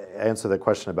answer the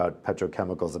question about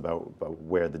petrochemicals, about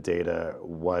where the data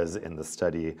was in the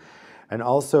study. And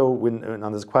also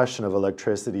on this question of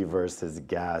electricity versus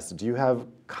gas, do you have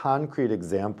concrete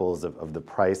examples of the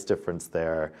price difference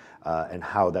there and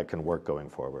how that can work going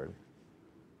forward?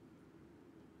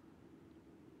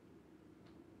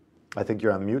 I think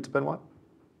you're on mute, Benoit.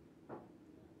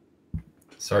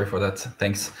 Sorry for that.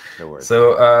 Thanks. No worries.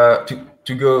 So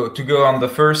to go on the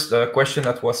first question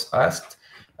that was asked.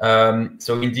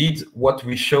 So indeed, what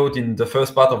we showed in the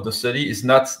first part of the study is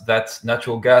not that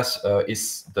natural gas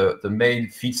is the main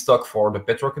feedstock for the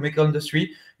petrochemical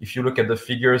industry. If you look at the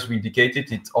figures we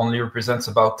indicated, it only represents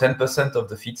about 10% of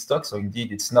the feedstock. So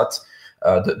indeed, it's not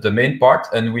the main part,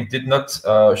 and we did not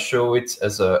show it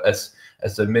as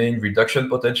the main reduction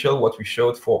potential. What we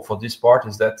showed for this part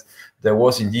is that there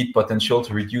was indeed potential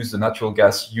to reduce the natural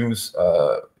gas use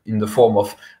in the form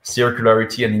of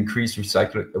circularity and increased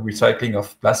recycling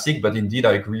of plastic. But indeed,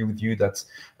 I agree with you that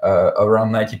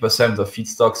around 90% of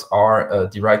feedstocks are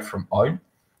derived from oil.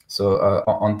 So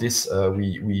on this,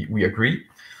 we agree.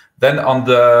 Then on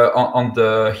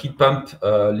the heat pump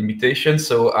limitation,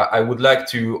 so I would like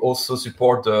to also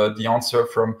support the answer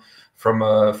from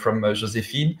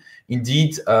Josephine.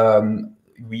 Indeed,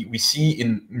 we see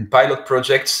in pilot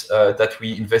projects that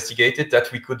we investigated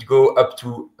that we could go up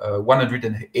to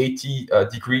 180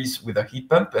 degrees with a heat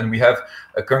pump, and we have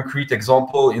a concrete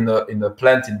example in a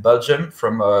plant in Belgium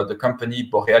from the company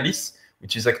Borealis,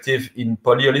 which is active in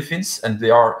polyolefins, and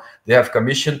they have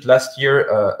commissioned last year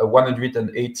a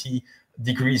 180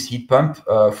 degrees heat pump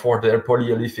for their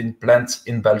polyolefin plant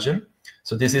in Belgium.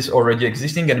 So this is already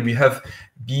existing, and we have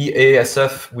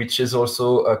BASF, which is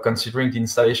also considering the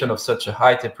installation of such a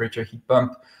high temperature heat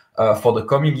pump for the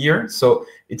coming year. So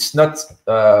it's not,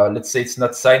 let's say, it's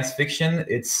not science fiction.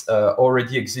 It's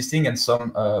already existing, and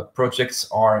some projects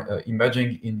are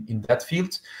emerging in that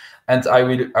field. And I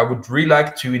would really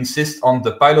like to insist on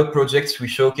the pilot projects we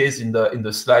showcase in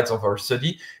the slides of our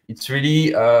study. It's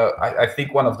really, I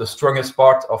think, one of the strongest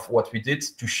part of what we did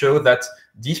to show that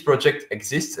this project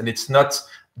exists, and it's not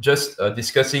just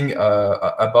discussing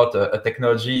about a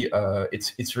technology.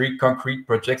 It's really concrete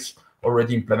projects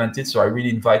already implemented. So I really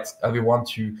invite everyone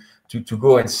to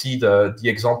go and see the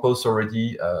examples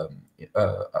already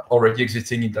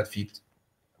existing in that field.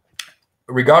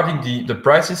 Regarding the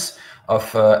prices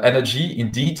of energy,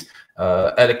 indeed,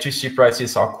 electricity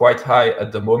prices are quite high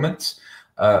at the moment.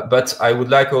 But I would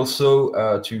like also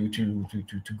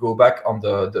to go back on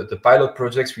the pilot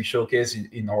projects we showcase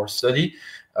in our study.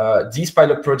 These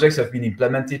pilot projects have been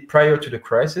implemented prior to the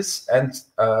crisis, and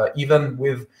even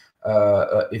with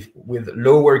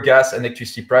lower gas and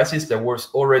electricity prices, there was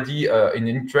already an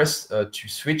interest to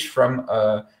switch from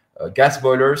gas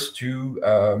boilers to,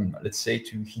 let's say,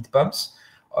 to heat pumps.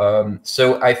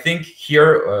 So I think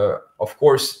here, of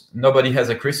course, nobody has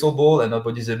a crystal ball and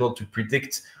nobody is able to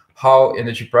predict how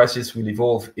energy prices will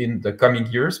evolve in the coming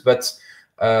years. But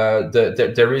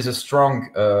there is a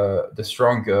strong,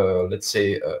 let's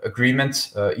say,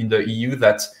 agreement in the EU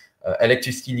that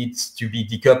electricity needs to be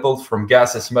decoupled from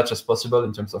gas as much as possible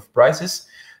in terms of prices.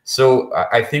 So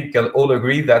I think we can all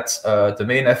agree that the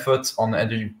main effort on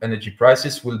energy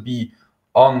prices will be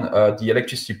on the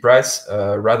electricity price.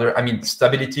 Rather, I mean,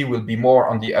 stability will be more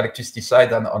on the electricity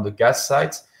side than on the gas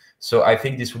side. So I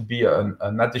think this would be an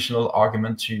additional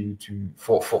argument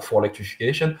for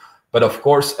electrification. But of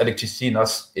course, electricity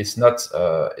is not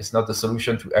the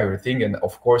solution to everything. And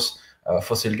of course,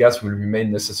 fossil gas will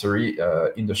remain necessary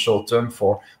in the short term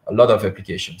for a lot of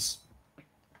applications.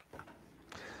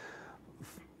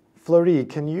 Florie,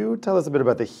 can you tell us a bit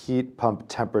about the heat pump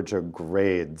temperature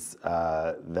grades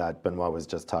that Benoit was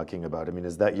just talking about? I mean,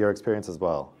 is that your experience as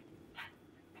well?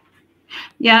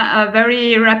 Yeah,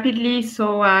 very rapidly.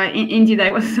 So indeed,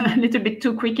 I was a little bit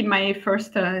too quick in my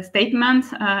first statement.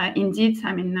 Indeed,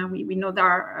 I mean, we know there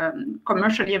are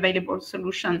commercially available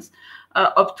solutions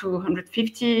up to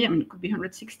 150. I mean, it could be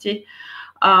 160.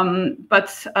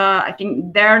 But I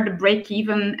think there the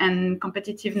break-even and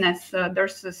competitiveness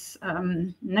versus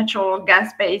natural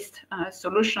gas-based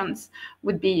solutions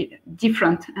would be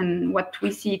different. And what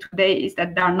we see today is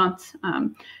that they are not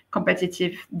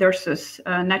competitive versus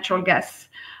natural gas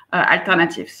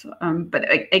alternatives. But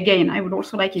again, I would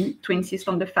also like to insist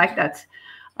on the fact that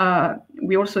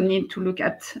we also need to look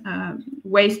at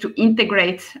ways to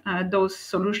integrate those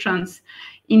solutions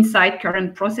inside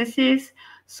current processes.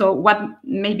 So what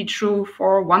may be true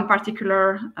for one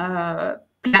particular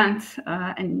plant,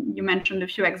 and you mentioned a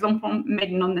few examples, may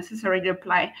not necessarily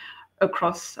apply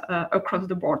across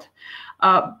the board.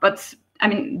 But I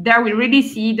mean, there we really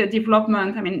see the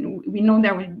development. I mean, we know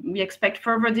that we expect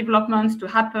further developments to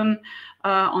happen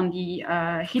on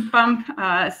the heat pump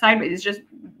side. It's just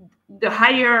the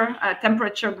higher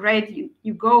temperature grade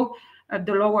you go,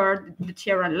 the lower the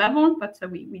TRL level, but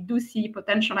we do see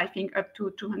potential, I think, up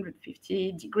to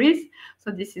 250 degrees.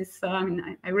 So this is, I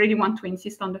mean, I really want to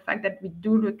insist on the fact that we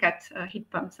do look at heat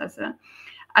pumps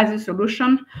as a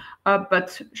solution,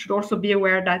 but should also be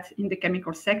aware that in the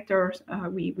chemical sector,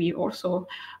 we also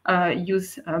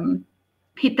use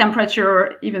heat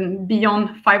temperature even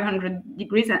beyond 500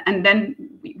 degrees, and then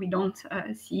we don't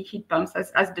see heat pumps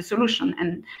as the solution.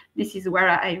 And this is where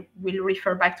I will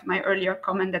refer back to my earlier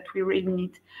comment that we really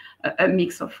need a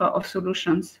mix of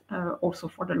solutions also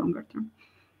for the longer term.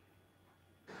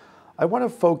 I want to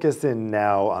focus in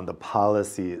now on the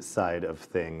policy side of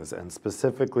things, and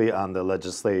specifically on the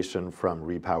legislation from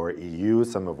REPowerEU,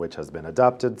 some of which has been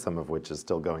adopted, some of which is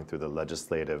still going through the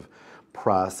legislative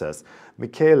process.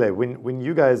 Michele, when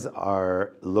you guys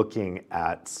are looking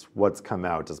at what's come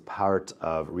out as part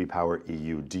of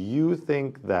REPowerEU, do you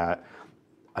think that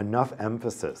enough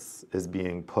emphasis is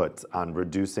being put on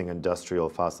reducing industrial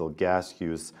fossil gas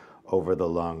use over the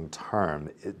long term?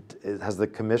 Has the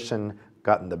Commission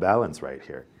gotten the balance right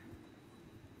here?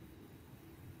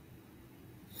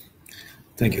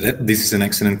 Thank you. This is an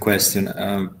excellent question.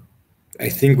 I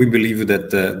think we believe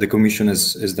that the Commission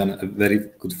has done a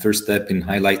very good first step in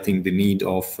highlighting the need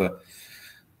of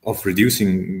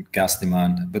reducing gas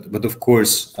demand. But of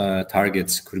course,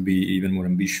 targets could be even more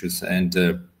ambitious, and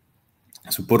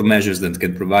support measures that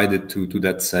get provided to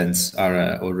that sense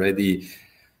are already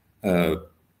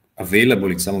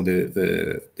available in some of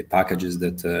the packages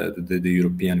that the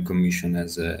European Commission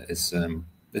has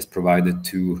provided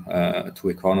to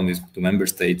economies, to member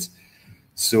states.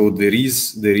 So there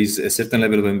is a certain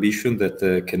level of ambition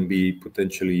that can be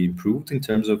potentially improved in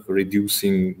terms of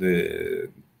reducing the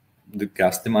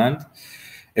gas demand,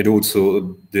 and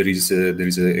also there is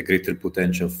a greater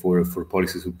potential for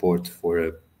policy support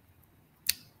for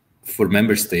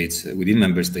member states, within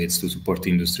member states, to support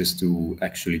industries to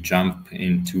actually jump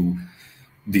into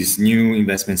this new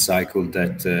investment cycle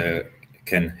that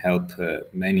can help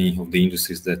many of the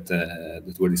industries that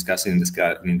we're discussing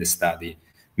in the study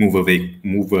move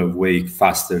away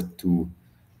faster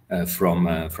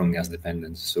from gas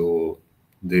dependence. So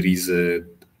there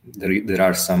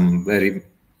are some very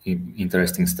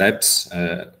interesting steps,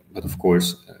 but of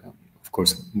course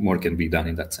more can be done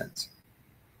in that sense.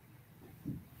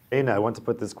 Aina, I want to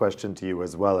put this question to you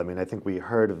as well. I mean, I think we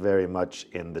heard very much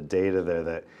in the data there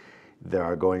that there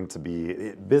are going to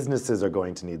be, businesses are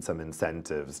going to need some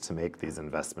incentives to make these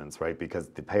investments, right? Because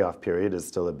the payoff period is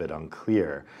still a bit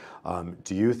unclear.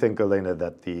 Do you think, Elena,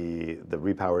 that the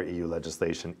REPowerEU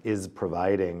legislation is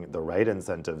providing the right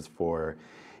incentives for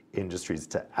industries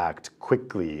to act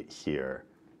quickly here?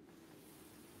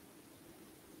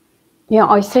 Yeah,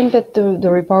 I think that the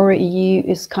REPowerEU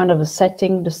is kind of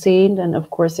setting the scene, and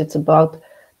of course it's about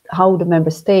how the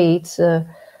member states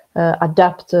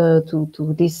adapt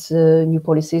to these new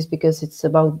policies, because it's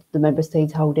about the member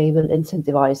states, how they will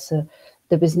incentivize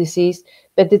the businesses.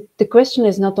 But the question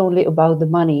is not only about the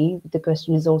money, the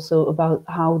question is also about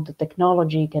how the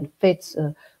technology can fit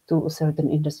to a certain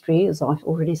industry, as I've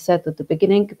already said at the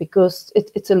beginning, because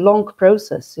it's a long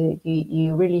process.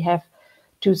 You really have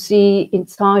to see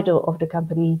inside of the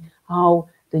company how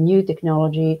the new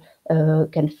technology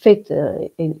can fit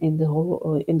in the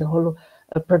whole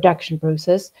production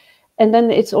process. And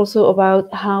then it's also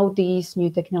about how these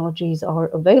new technologies are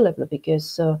available,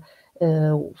 because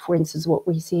for instance, what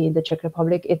we see in the Czech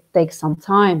Republic, it takes some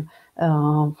time.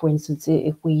 For instance,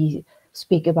 if we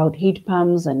speak about heat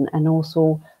pumps and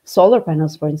also solar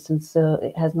panels, for instance,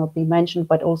 it has not been mentioned,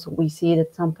 but also we see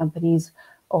that some companies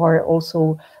are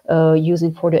also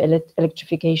using for the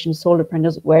electrification solar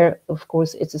panels, where of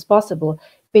course it is possible.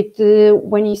 But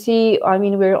when you see, I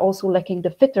mean, we're also lacking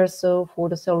the fitters, so for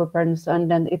the solar panels,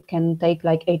 and then it can take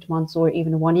like 8 months or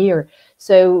even 1 year.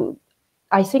 So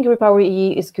I think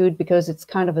REPowerEU is good because it's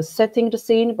kind of a setting the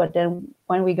scene, but then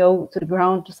when we go to the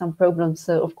ground, some problems,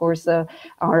 of course, are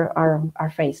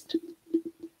faced.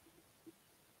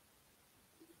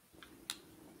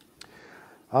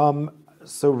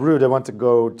 So Ruud, I want to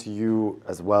go to you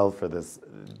as well for this.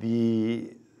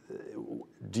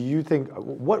 Do you think,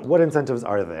 what incentives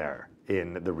are there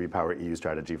in the REPowerEU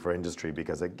strategy for industry?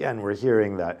 Because again, we're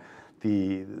hearing that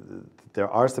there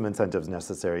are some incentives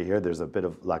necessary here. There's a bit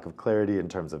of lack of clarity in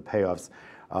terms of payoffs.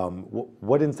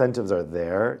 What incentives are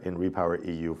there in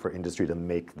REPowerEU for industry to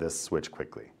make this switch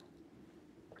quickly?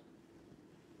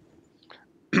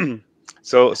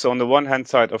 So on the one hand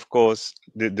side, of course,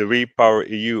 the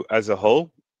REPowerEU as a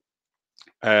whole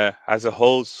has a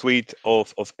whole suite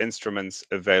of instruments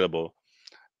available.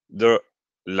 There are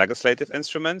legislative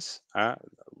instruments,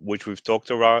 which we've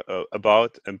talked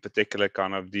about, in particular,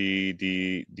 kind of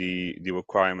the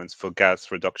requirements for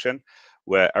gas reduction,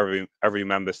 where every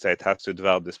member state has to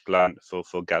develop this plan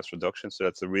for gas reduction. So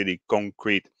that's a really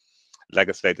concrete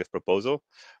legislative proposal,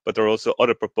 but there are also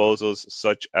other proposals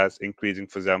such as increasing,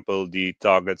 for example, the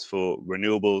targets for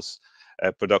renewables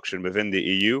production within the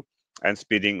EU and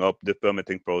speeding up the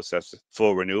permitting process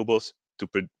for renewables to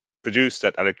produce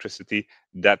that electricity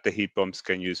that the heat pumps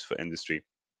can use for industry.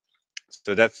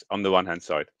 So that's on the one hand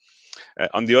side.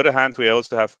 On the other hand, we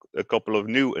also have a couple of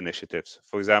new initiatives.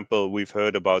 For example, we've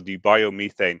heard about the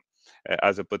biomethane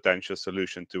as a potential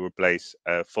solution to replace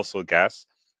fossil gas.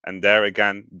 And there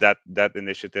again, that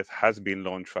initiative has been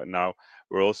launched right now.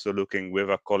 We're also looking with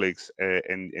our colleagues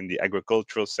in the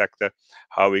agricultural sector,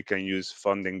 how we can use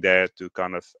funding there to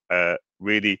kind of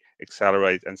really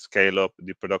accelerate and scale up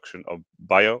the production of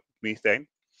biomethane.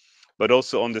 But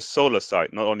also on the solar side,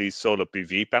 not only solar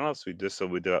PV panels, we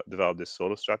developed this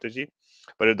solar strategy,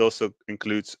 but it also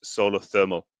includes solar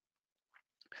thermal.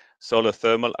 Solar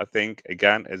thermal, I think,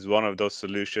 again, is one of those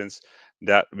solutions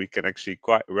that we can actually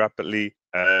quite rapidly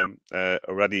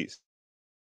already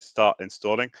start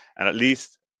installing and at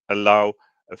least allow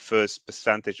a first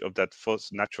percentage of that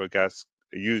fossil natural gas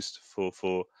used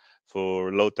for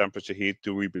low temperature heat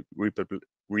to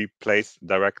replace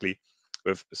directly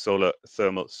with solar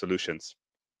thermal solutions.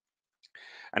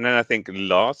 And then I think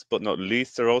last but not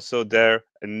least, there are also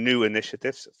new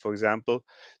initiatives, for example,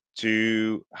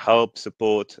 to help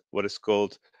support what is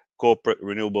called corporate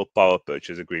renewable power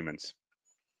purchase agreements.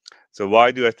 So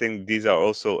why do I think these are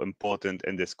also important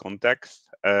in this context?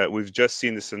 We've just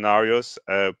seen the scenarios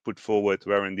put forward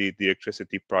where indeed the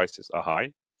electricity prices are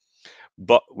high.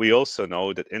 But we also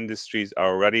know that industries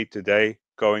are already today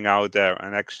going out there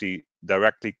and actually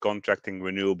directly contracting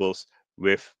renewables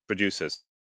with producers.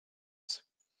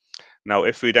 Now,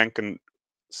 if we then can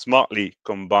smartly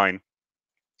combine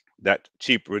that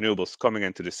cheap renewables coming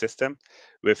into the system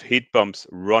with heat pumps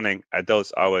running at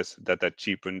those hours that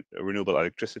cheap renewable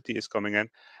electricity is coming in,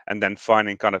 and then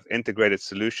finding kind of integrated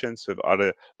solutions with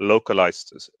other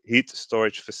localized heat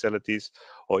storage facilities,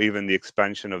 or even the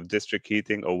expansion of district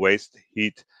heating or waste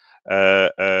heat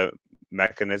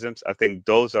mechanisms, I think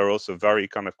those are also very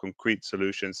kind of concrete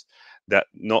solutions that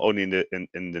not only in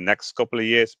the next couple of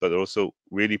years, but also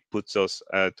really puts us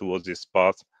towards this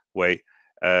pathway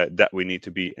that we need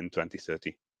to be in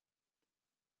 2030.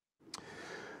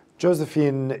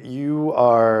 Josephine, you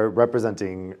are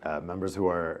representing members who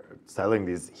are selling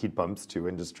these heat pumps to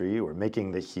industry or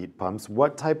making the heat pumps.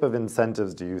 What type of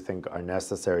incentives do you think are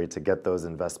necessary to get those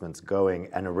investments going?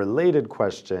 And a related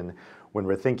question, when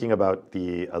we're thinking about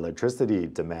the electricity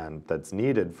demand that's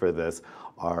needed for this,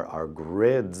 are our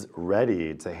grids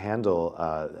ready to handle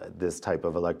this type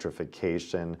of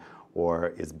electrification,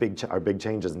 or are big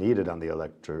changes needed on the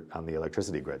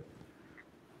electricity grid?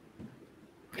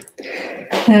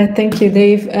 Thank you,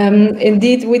 Dave.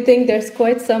 Indeed, we think there's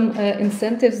quite some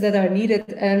incentives that are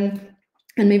needed.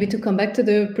 And maybe to come back to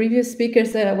the previous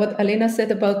speakers, what Alena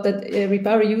said about that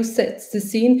REPowerEU sets the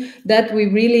scene, that we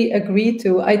really agree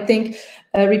to. I think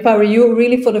REPowerEU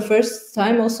really for the first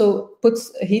time also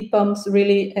puts heat pumps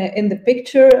really in the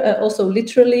picture, also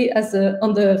literally as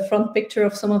on the front picture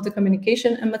of some of the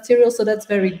communication and materials. So that's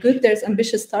very good. There's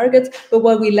ambitious targets, but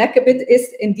what we lack a bit is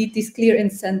indeed these clear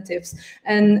incentives.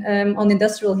 And on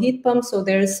industrial heat pumps, so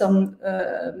there is some,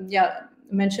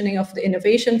 mentioning of the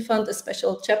Innovation Fund, a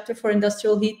special chapter for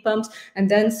industrial heat pumps,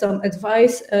 and then some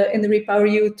advice in the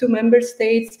REPowerEU to member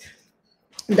states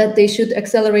that they should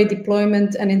accelerate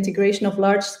deployment and integration of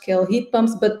large-scale heat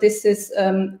pumps, but this is,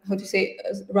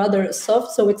 rather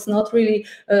soft, so it's not really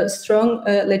strong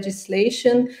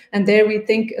legislation, and there we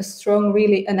think a strong,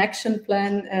 really, an action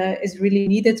plan is really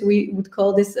needed. We would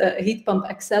call this a heat pump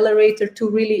accelerator to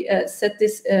really set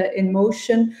this in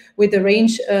motion with a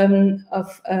range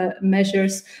of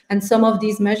measures, and some of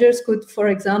these measures could, for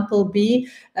example, be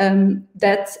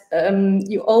that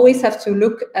you always have to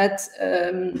look at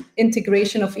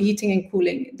integration of heating and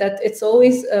cooling, that it's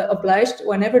always obliged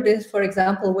whenever there's, for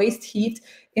example, waste heat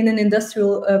in an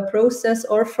industrial process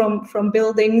or from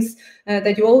buildings,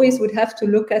 that you always would have to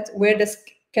look at where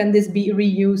can this be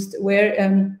reused, where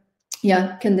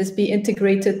can this be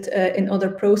integrated in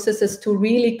other processes to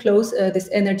really close this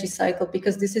energy cycle,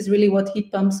 because this is really what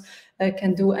heat pumps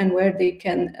can do and where they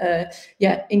can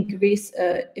increase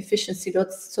efficiency.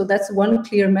 So that's one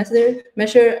clear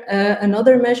measure.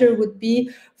 Another measure would be,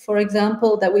 for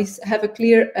example, that we have a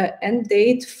clear end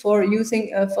date for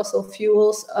using fossil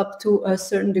fuels up to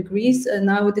certain degrees.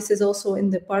 Now this is also in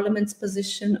the Parliament's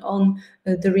position on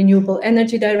the Renewable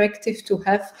Energy Directive, to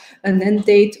have an end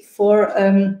date for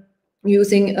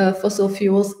using fossil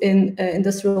fuels in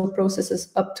industrial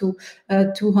processes up to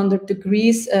 200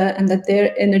 degrees, and that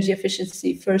their energy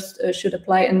efficiency first should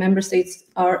apply, and member states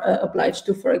are obliged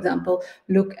to, for example,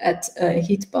 look at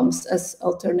heat pumps as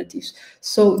alternatives.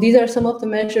 So these are some of the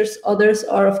measures. Others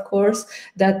are, of course,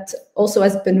 that also,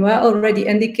 as Benoit already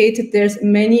indicated, there's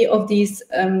many of these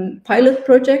pilot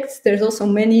projects. There's also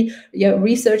many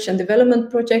research and development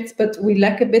projects, but we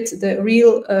lack a bit the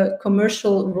real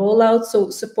commercial rollout. So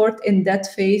support in that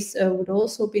phase would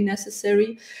also be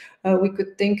necessary. We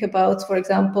could think about, for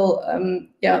example,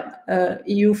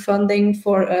 EU funding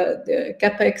for the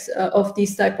capex of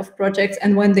these type of projects,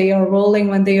 and when they are rolling,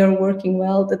 when they are working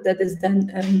well, that is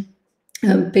then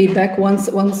paid back once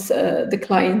the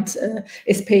client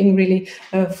is paying really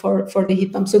for the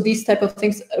heat pump. So these type of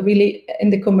things really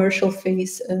in the commercial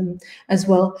phase as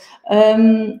well.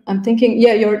 I'm thinking,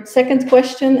 your second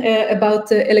question about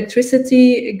the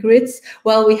electricity grids.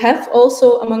 Well, we have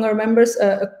also among our members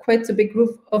quite a big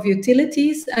group of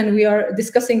utilities, and we are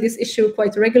discussing this issue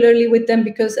quite regularly with them,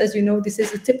 because, as you know, this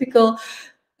is a typical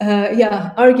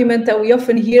argument that we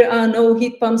often hear, no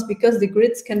heat pumps because the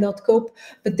grids cannot cope.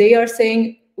 But they are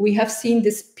saying, we have seen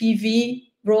this PV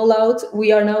rollout,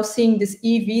 we are now seeing this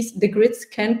EVs, the grids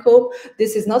can cope.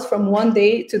 This is not from one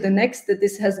day to the next that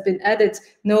this has been added.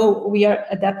 No, we are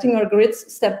adapting our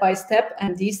grids step by step,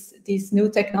 and these new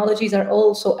technologies are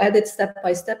also added step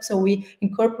by step. So we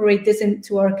incorporate this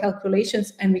into our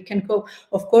calculations and we can cope.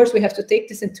 Of course, we have to take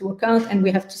this into account and we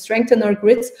have to strengthen our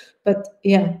grids. But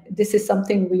this is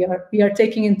something we are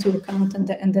taking into account and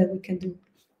that we can do.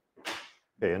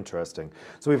 Okay, interesting.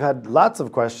 So we've had lots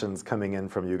of questions coming in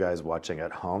from you guys watching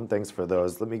at home. Thanks for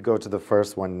those. Let me go to the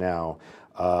first one now.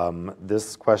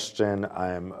 This question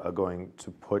I'm going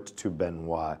to put to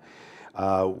Benoit.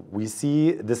 We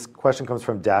see this question comes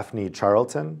from Daphne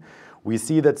Charlton. We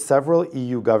see that several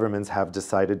EU governments have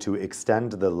decided to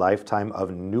extend the lifetime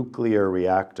of nuclear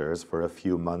reactors for a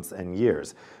few months and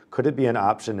years. Could it be an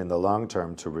option in the long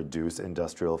term to reduce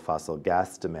industrial fossil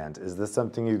gas demand? Is this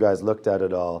something you guys looked at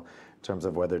all in terms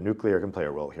of whether nuclear can play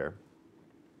a role here?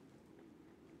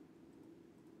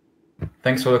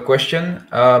 Thanks for the question.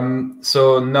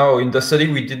 So no, in the study,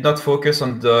 we did not focus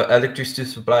on the electricity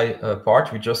supply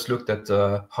part. We just looked at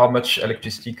how much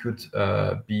electricity could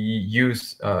be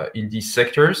used in these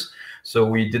sectors. So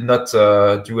we did not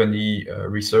do any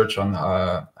research on,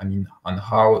 on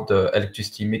how the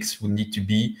electricity mix would need to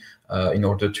be in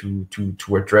order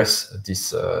to address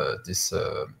this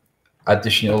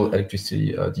additional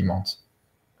electricity demand.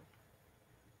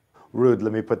 Ruud,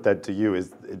 let me put that to you.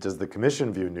 Does the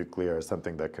Commission view nuclear as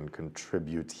something that can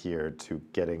contribute here to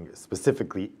getting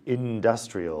specifically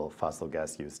industrial fossil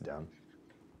gas use down?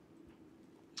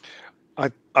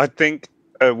 I think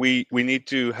we need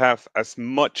to have as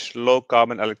much low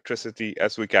carbon electricity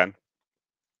as we can.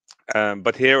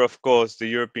 But here, of course, the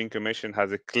European Commission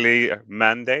has a clear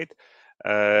mandate,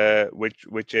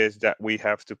 which is that we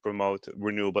have to promote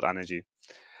renewable energy.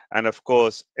 And of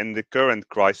course, in the current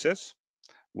crisis,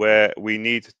 where we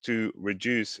need to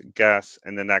reduce gas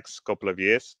in the next couple of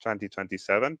years,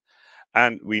 2027,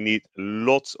 and we need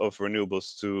lots of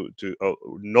renewables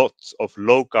lots of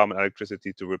low carbon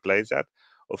electricity to replace that.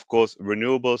 Of course,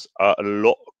 renewables are a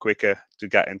lot quicker to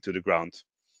get into the ground.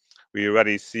 We're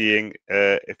already seeing,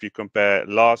 if you compare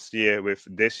last year with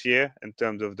this year, in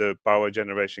terms of the power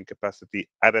generation capacity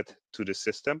added to the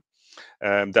system,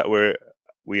 that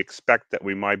we expect that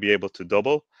we might be able to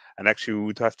double. And actually, we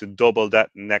would have to double that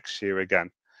next year again.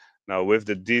 Now, with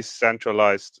the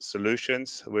decentralized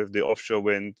solutions, with the offshore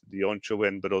wind, the onshore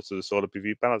wind, but also the solar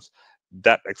PV panels,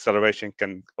 that acceleration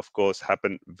can, of course,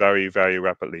 happen very, very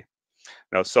rapidly.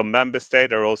 Now, some member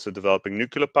states are also developing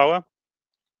nuclear power.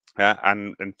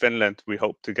 And in Finland, we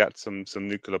hope to get some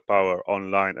nuclear power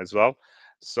online as well,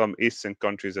 some Eastern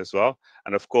countries as well.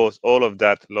 And of course, all of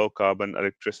that low carbon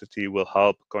electricity will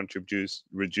help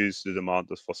reduce the demand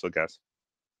of fossil gas.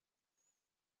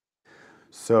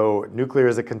 So nuclear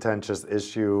is a contentious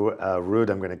issue. Ruud,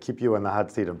 I'm going to keep you on the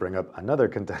hot seat and bring up another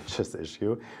contentious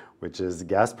issue, which is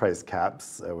gas price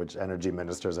caps, which energy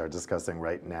ministers are discussing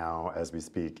right now as we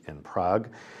speak in Prague.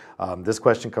 This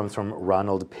question comes from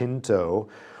Ronald Pinto.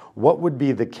 What would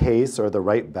be the case or the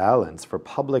right balance for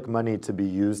public money to be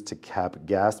used to cap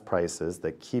gas prices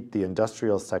that keep the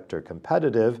industrial sector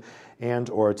competitive and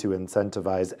or to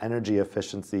incentivize energy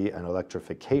efficiency and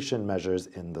electrification measures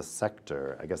in the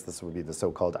sector? I guess this would be the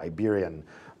so-called Iberian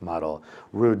model.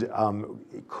 Ruud,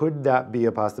 could that be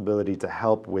a possibility to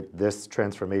help with this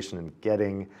transformation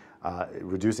in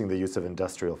reducing the use of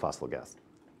industrial fossil gas?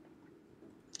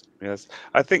 Yes,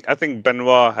 I think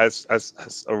Benoit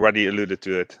has already alluded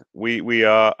to it. We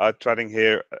are treading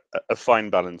here a fine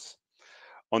balance.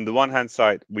 On the one hand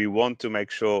side, we want to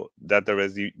make sure that there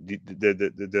is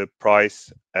the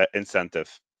price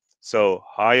incentive. So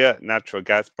higher natural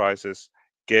gas prices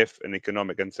give an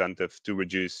economic incentive to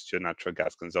reduce your natural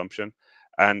gas consumption.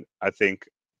 And I think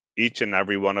each and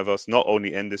every one of us, not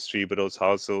only industry, but also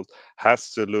households,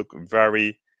 has to look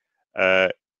very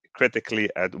critically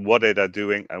at what they are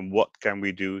doing and what can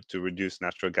we do to reduce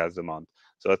natural gas demand.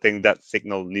 So I think that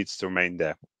signal needs to remain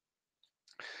there.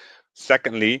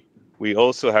 Secondly, we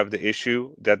also have the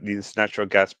issue that these natural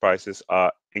gas prices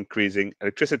are increasing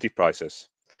electricity prices.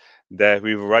 There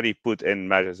we've already put in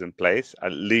measures in place,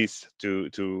 at least to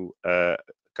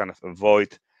kind of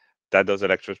avoid that those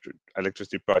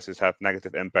electricity prices have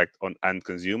negative impact on end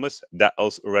consumers. That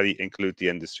also already include the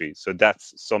industry. So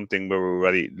that's something we're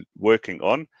already working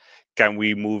on. Can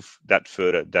we move that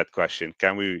further, that question?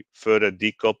 Can we further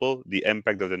decouple the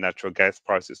impact of the natural gas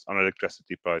prices on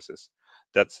electricity prices?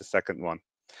 That's the second one.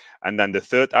 And then the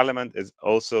third element is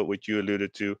also what you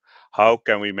alluded to. How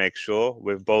can we make sure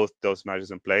with both those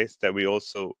measures in place that we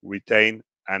also retain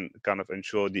and kind of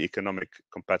ensure the economic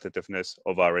competitiveness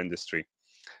of our industry?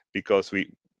 Because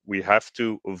we have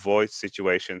to avoid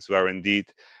situations where indeed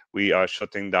we are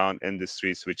shutting down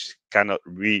industries which cannot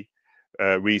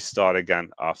restart again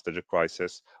after the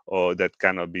crisis, or that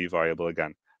cannot be viable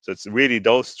again. So it's really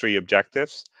those three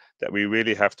objectives that we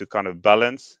really have to kind of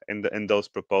balance in those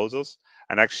proposals.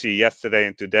 And actually yesterday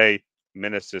and today,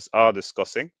 ministers are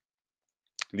discussing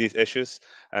these issues.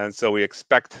 And so we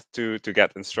expect to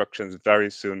get instructions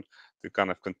very soon to kind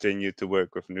of continue to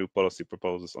work with new policy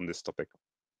proposals on this topic.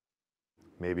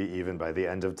 Maybe even by the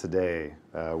end of today.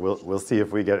 We'll see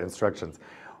if we get instructions.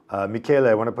 Michele,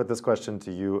 I want to put this question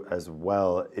to you as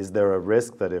well. Is there a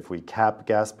risk that if we cap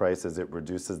gas prices, it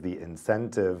reduces the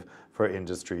incentive for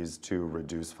industries to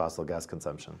reduce fossil gas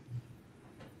consumption?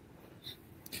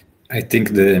 I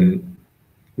think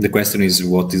the question is,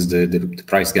 what is the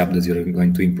price gap that you're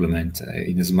going to implement?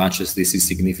 In as much as this is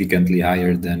significantly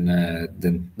higher than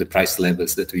the price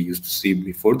levels that we used to see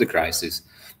before the crisis,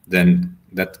 then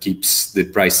that keeps the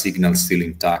price signal still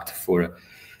intact for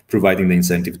providing the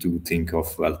incentive to think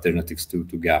of alternatives to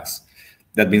gas.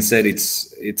 That being said,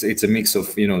 it's a mix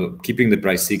of keeping the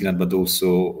price signal, but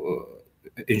also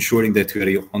ensuring that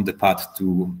we are on the path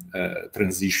to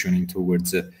transitioning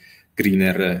towards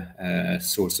greener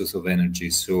sources of energy.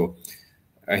 So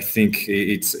I think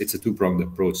it's a two-pronged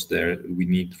approach there. We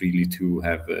need really to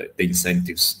have the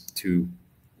incentives to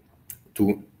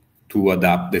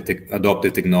adopt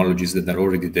the technologies that are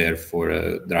already there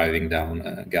for driving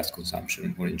down gas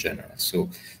consumption more in general. So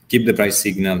keep the price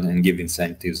signal and give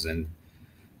incentives, and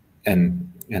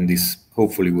this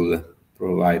hopefully will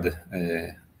provide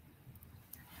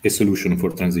a solution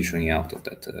for transitioning out of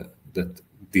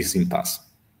this impasse.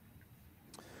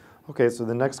 Okay, so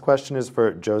the next question is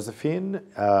for Josephine.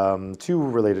 Two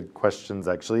related questions,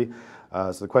 actually.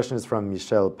 So the question is from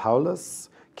Michelle Paulus.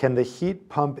 Can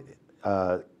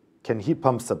heat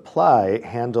pump supply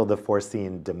handle the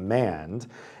foreseen demand?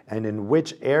 And in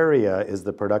which area is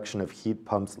the production of heat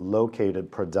pumps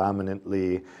located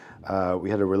predominantly? We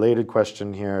had a related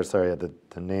question here. Sorry,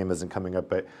 the name isn't coming up,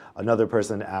 but another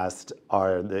person asked,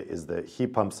 is the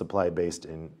heat pump supply based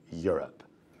in Europe?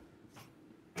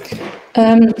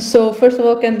 So first of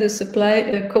all, can the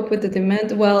supply cope with the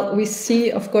demand? Well, we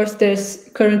see, of course, there's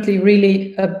currently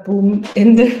really a boom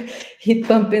in the heat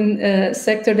pump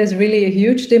sector. There's really a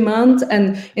huge demand,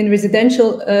 and in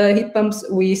residential heat pumps,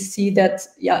 we see that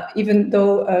even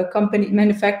though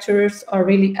manufacturers are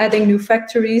really adding new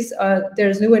factories,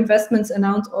 there's new investments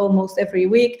announced almost every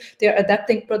week. They're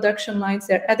adapting production lines,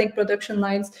 they're adding production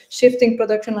lines, shifting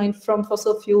production lines from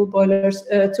fossil fuel boilers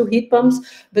to heat pumps,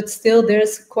 but still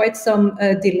there's quite some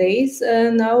delays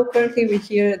now. Currently, we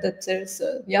hear that there's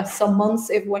some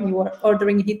months when you are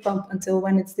ordering a heat pump until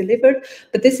when it's delivered.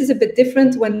 But this is a bit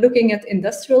different when looking at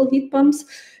industrial heat pumps,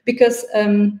 because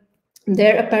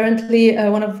there apparently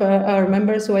one of our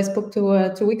members who I spoke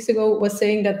to 2 weeks ago was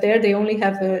saying that they only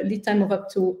have a lead time of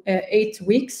up to 8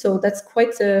 weeks, so that's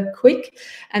quite quick.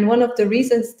 And one of the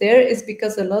reasons there is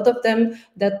because a lot of them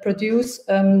that produce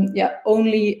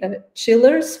only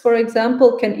chillers, for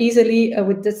example, can easily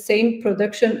with the same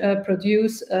production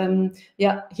produce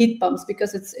heat pumps,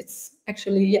 because it's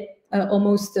actually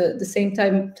almost the same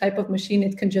type of machine.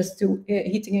 It can just do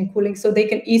heating and cooling, so they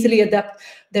can easily adapt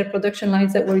their production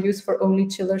lines that were used for only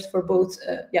chillers for both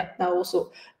now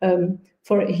also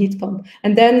for a heat pump.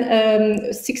 And then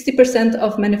 60%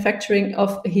 of manufacturing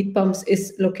of heat pumps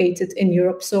is located in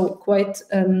Europe, so quite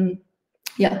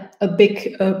a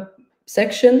big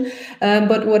section.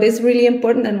 But what is really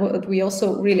important, and what we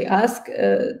also really ask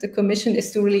the Commission,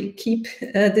 is to really keep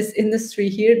this industry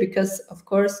here, because of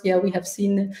course, we have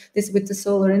seen this with the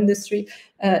solar industry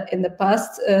in the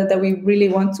past, that we really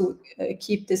want to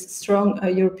keep this strong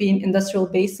European industrial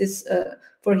basis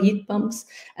for heat pumps.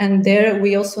 And there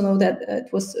we also know that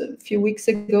it was a few weeks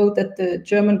ago that the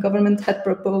German government had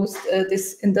proposed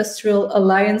this industrial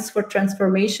alliance for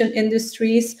transformation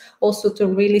industries, also to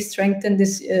really strengthen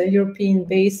this European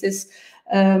basis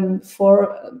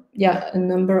for a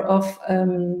number of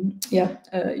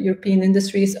European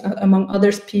industries, among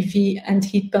others PV and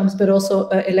heat pumps, but also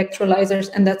electrolyzers.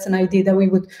 And that's an idea that we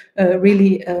would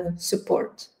really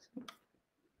support.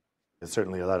 There's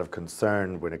certainly a lot of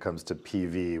concern when it comes to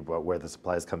PV, where the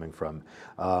supply is coming from.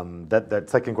 That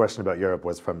second question about Europe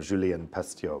was from Julien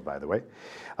Pestio, by the way.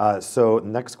 So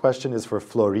next question is for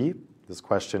Florie. This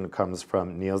question comes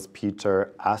from Niels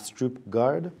Peter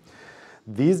Astrupgaard.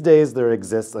 These days, there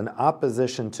exists an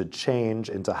opposition to change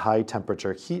into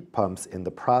high-temperature heat pumps in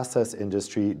the process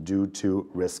industry due to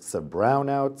risks of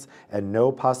brownouts and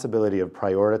no possibility of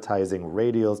prioritizing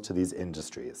radials to these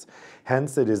industries.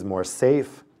 Hence, it is more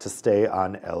safe to stay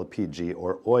on LPG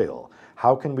or oil.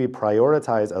 How can we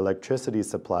prioritize electricity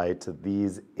supply to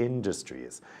these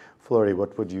industries? Florie,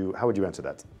 how would you answer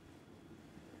that?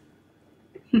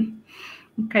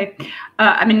 Okay.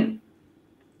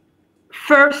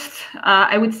 First,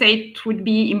 I would say it would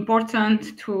be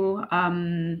important to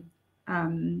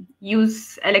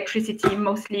use electricity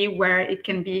mostly where it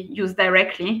can be used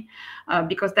directly,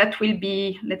 because that will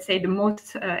be, let's say, the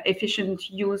most efficient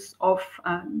use of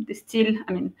the still,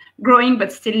 growing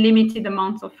but still limited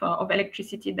amounts of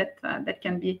electricity that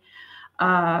can be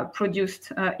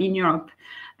produced in Europe.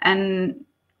 And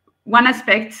one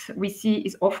aspect we see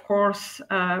is, of course,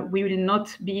 we will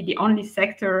not be the only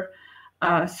sector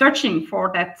searching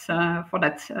for that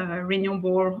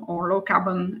renewable or low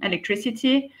carbon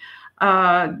electricity.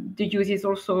 The use is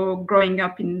also growing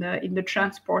up in the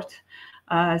transport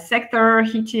sector,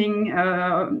 heating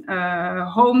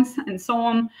homes and so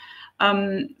on.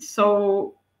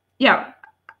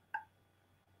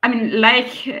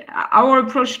 Like our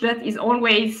approach to that is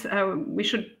always we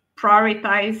should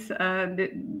prioritize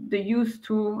the use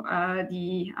to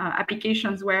the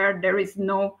applications where there is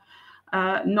no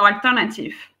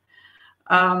alternative.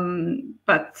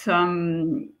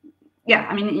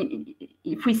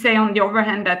 If we say on the other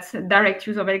hand that direct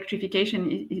use of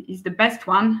electrification is the best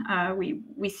one,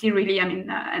 we see really,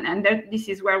 this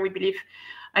is where we believe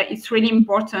it's really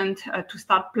important to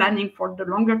start planning for the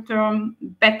longer term,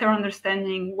 better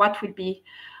understanding what will be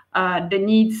the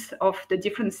needs of the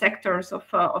different sectors of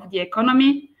the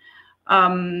economy,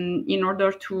 in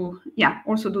order to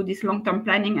also do this long-term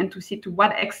planning and to see to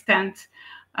what extent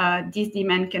this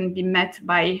demand can be met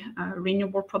by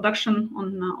renewable production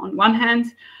on one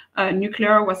hand.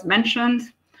 Nuclear was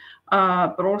mentioned,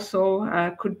 but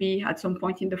also could be at some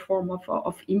point in the form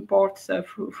of imports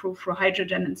through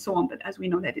hydrogen and so on. But as we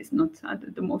know, that is not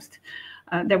the most.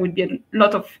 There would be a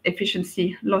lot of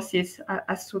efficiency losses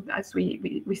as soon as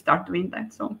we start doing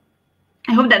that. So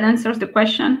I hope that answers the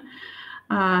question.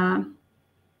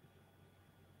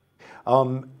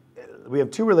 We have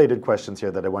two related questions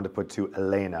here that I want to put to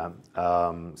Elena.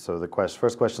 So the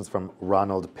first question is from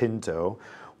Ronald Pinto.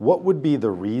 What would be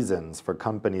the reasons for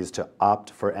companies to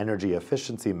opt for energy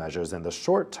efficiency measures in the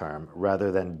short term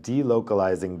rather than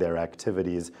delocalizing their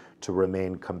activities to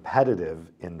remain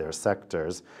competitive in their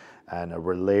sectors? And a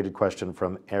related question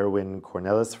from Erwin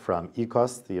Cornelis from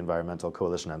ECOS, the Environmental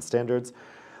Coalition on Standards.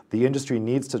 The industry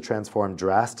needs to transform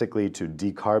drastically to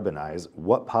decarbonize.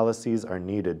 What policies are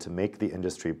needed to make the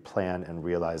industry plan and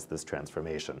realize this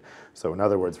transformation? So in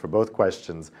other words, for both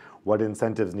questions, what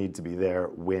incentives need to be there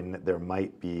when there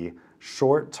might be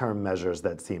short-term measures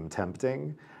that seem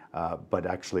tempting, but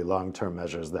actually long-term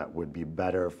measures that would be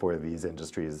better for these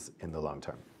industries in the long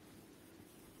term?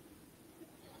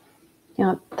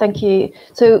 Yeah, thank you.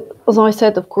 So as I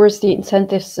said, of course, the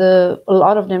incentives, a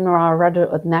lot of them are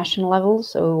rather at national level.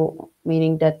 So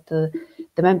meaning that the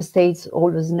member states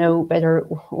always know better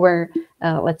where,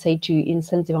 let's say, to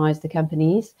incentivize the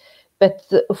companies. But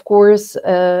of course,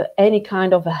 any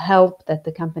kind of a help that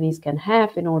the companies can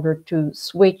have in order to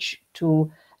switch to,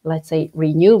 let's say,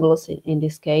 renewables in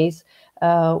this case,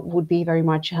 would be very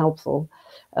much helpful.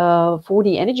 For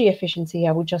the energy efficiency,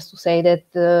 I would just say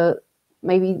that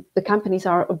maybe the companies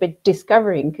are a bit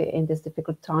discovering in this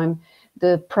difficult time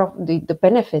the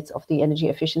benefits of the energy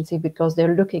efficiency, because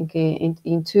they're looking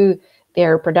into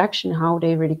their production, how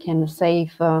they really can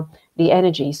save the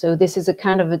energy. So this is a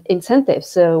kind of an incentive,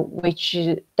 so which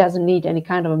doesn't need any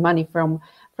kind of money from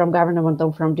government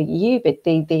or from the EU, but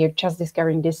they are just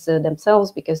discovering this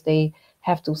themselves, because they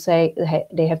have to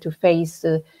face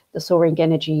the soaring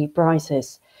energy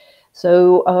prices.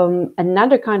 So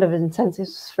another kind of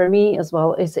incentives for me as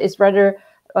well is rather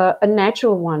a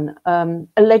natural one,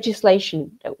 a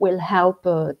legislation that will help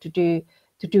to do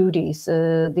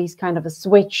these kind of a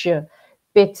switch.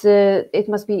 But it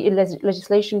must be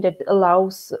legislation that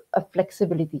allows a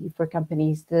flexibility for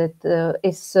companies, that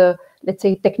is, let's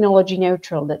say, technology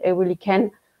neutral, that it really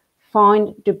can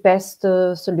find the best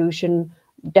solution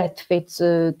that fits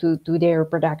to their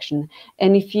production.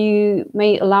 And if you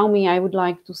may allow me, I would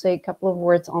like to say a couple of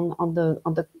words on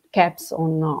the caps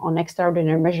on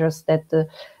extraordinary measures that the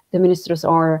ministers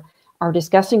are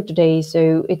discussing today.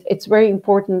 So it's very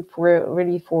important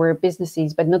for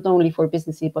businesses, but not only for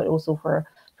businesses, but also for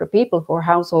people, for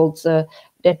households,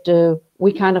 that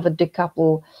we kind of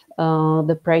decouple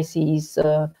the prices,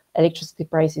 electricity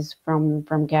prices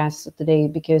from gas today,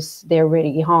 because they're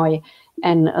really high.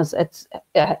 And as it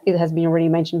has been already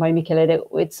mentioned by Michele,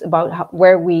 it's about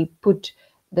where we put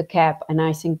the cap. And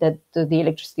I think that the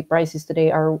electricity prices today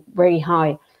are very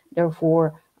high.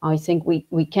 Therefore, I think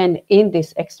we can, in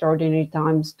these extraordinary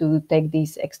times, to take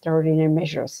these extraordinary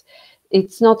measures.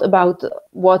 It's not about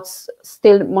what's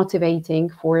still motivating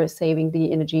for saving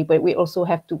the energy, but we also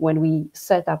have to, when we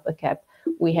set up a cap,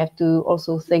 we have to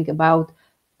also think about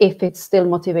if it's still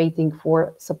motivating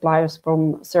for suppliers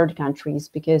from third countries,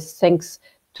 because thanks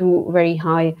to very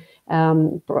high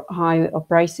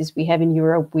prices we have in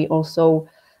Europe, we also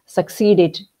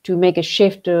succeeded to make a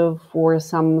shift for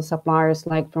some suppliers,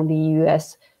 like from the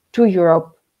US to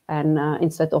Europe, and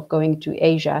instead of going to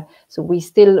Asia. So we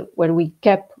still, when we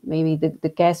cap maybe the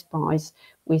gas price,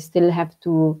 we still have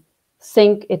to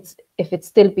think if it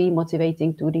still be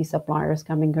motivating to these suppliers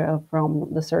coming from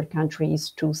the third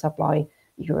countries to supply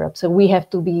Europe. So we have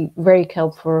to be very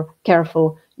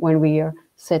careful when we are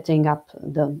setting up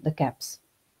the caps.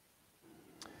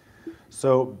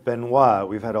 So Benoit,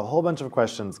 we've had a whole bunch of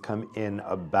questions come in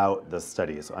about the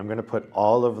study. So I'm going to put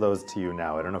all of those to you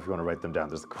now. I don't know if you want to write them down.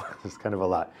 There's kind of a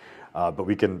lot, but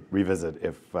we can revisit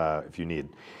if you need.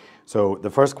 So the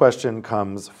first question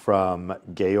comes from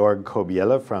Georg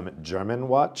Kobiela from German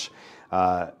Watch.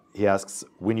 He asks,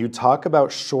 when you talk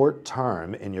about short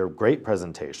term in your great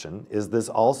presentation, is this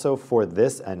also for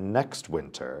this and next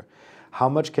winter? How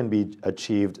much can be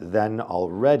achieved then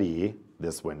already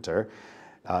this winter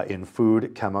in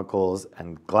food, chemicals,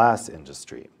 and glass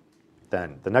industry?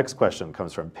 Then the next question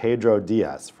comes from Pedro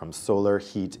Diaz from Solar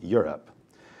Heat Europe.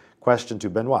 Question to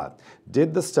Benoit.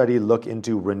 Did the study look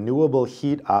into renewable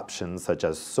heat options such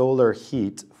as solar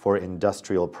heat for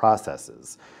industrial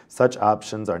processes? Such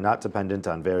options are not dependent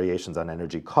on variations on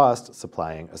energy cost,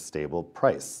 supplying a stable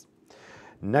price.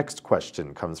 Next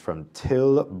question comes from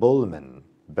Till Bullman.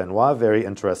 Benoit, very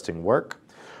interesting work.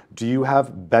 Do you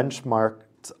have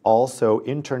benchmarked also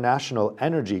international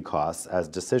energy costs as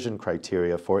decision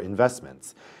criteria for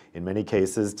investments? In many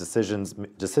cases,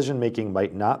 decision-making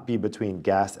might not be between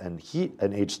gas and heat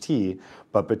and HT,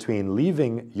 but between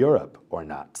leaving Europe or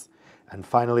not. And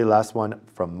finally, last one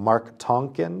from Mark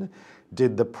Tonkin.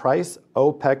 Did the price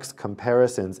OPEX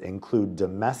comparisons include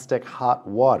domestic hot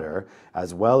water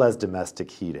as well as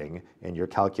domestic heating in your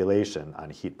calculation on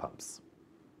heat pumps?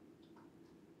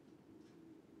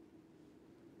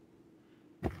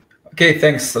 Okay,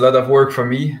 thanks. A lot of work for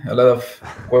me, a lot of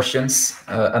questions,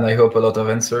 and I hope a lot of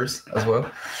answers as well.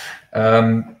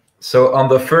 So on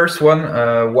the first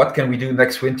one, what can we do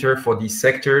next winter for these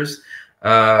sectors?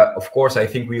 Of course, I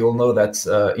think we all know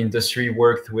that industry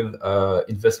worked with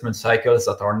investment cycles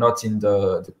that are not in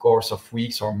the course of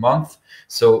weeks or months.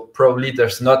 So probably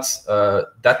there's not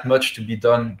that much to be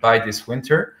done by this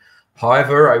winter.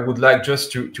 However, I would like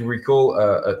just to recall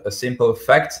a simple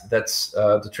fact that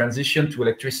the transition to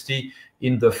electricity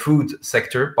in the food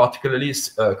sector particularly is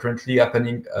currently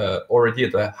happening already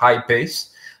at a high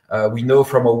pace. We know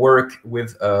from our work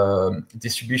with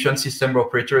distribution system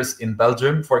operators in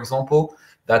Belgium, for example,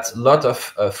 that a lot of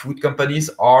food companies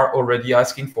are already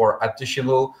asking for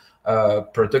additional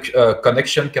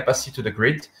connection capacity to the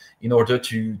grid in order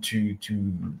to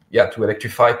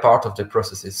electrify part of the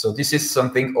processes. So this is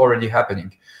something already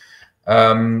happening.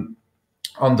 On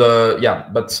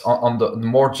the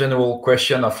more general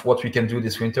question of what we can do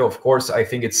this winter, of course, I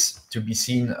think it's to be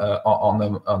seen on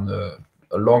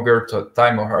a longer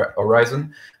time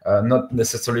horizon, not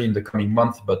necessarily in the coming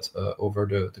month, but over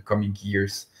the coming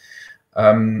years.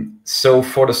 So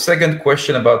for the second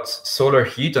question about solar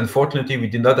heat, unfortunately, we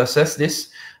did not assess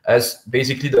this. as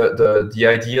basically the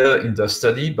idea in the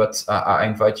study, but I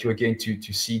invite you again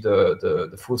to see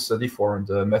the full study for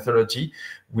the methodology.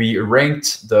 We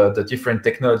ranked the different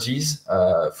technologies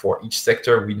for each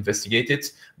sector we investigated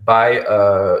by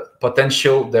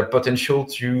their potential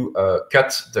to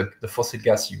cut the fossil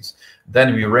gas use.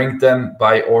 Then we ranked them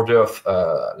by order of,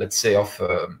 let's say, of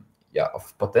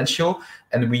potential,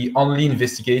 and we only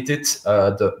investigated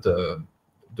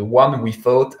the one we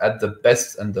thought had the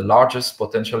best and the largest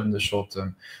potential in the short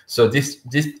term. So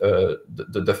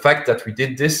the fact that we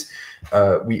did this,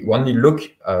 we only look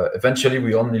eventually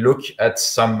we only look at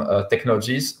some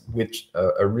technologies with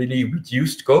a really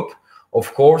reduced scope.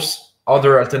 Of course,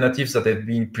 other alternatives that have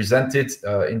been presented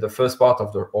in the first part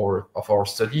of our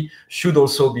study should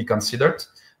also be considered.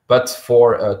 But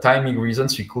for timing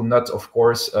reasons, we could not, of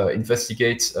course,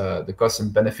 investigate the costs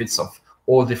and benefits of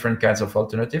all different kinds of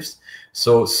alternatives.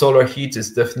 So solar heat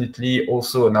is definitely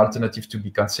also an alternative to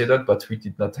be considered, but we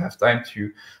did not have time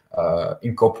to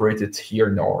incorporate it here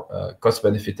in our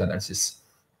cost-benefit analysis.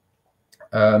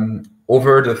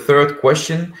 Over the third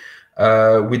question,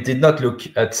 we did not look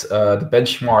at the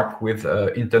benchmark with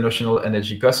international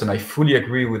energy costs, and I fully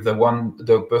agree with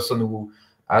the person who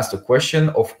asked the question.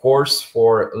 Of course,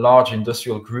 for large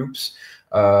industrial groups,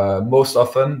 most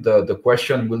often the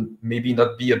question will maybe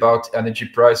not be about energy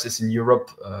prices in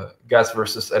Europe, gas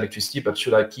versus electricity, but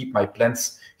should I keep my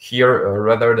plants here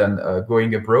rather than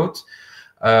going abroad?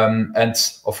 And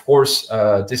of course,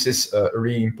 this is a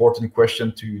really important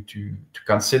question to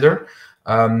consider.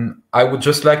 I would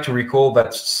just like to recall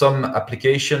that some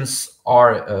applications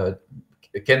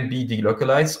can be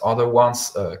delocalized, other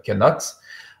ones cannot.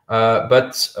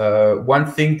 But one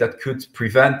thing that could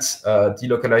prevent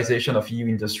delocalization of EU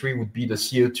industry would be the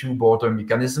CO2 border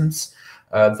mechanisms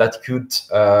that could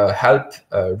help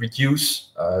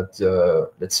reduce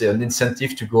let's say, an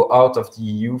incentive to go out of the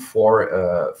EU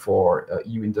for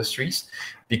EU industries,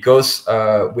 because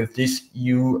with these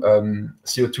EU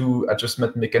CO2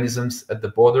 adjustment mechanisms at the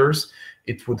borders,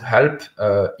 it would help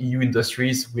EU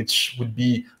industries which would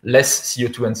be less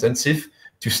CO2 intensive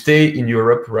to stay in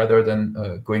Europe rather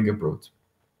than going abroad.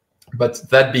 But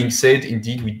that being said,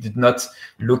 indeed, we did not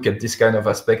look at this kind of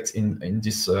aspect in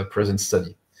this present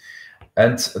study.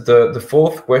 And the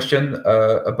fourth question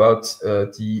about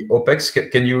the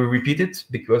OPEX, can you repeat it?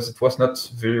 Because it was not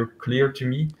very clear to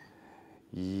me.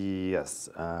 Yes.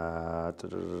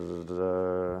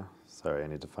 Sorry, I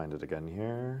need to find it again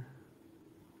here.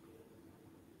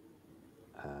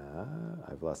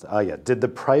 I've lost it. Oh, yeah. Did the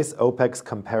price OPEX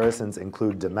comparisons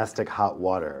include domestic hot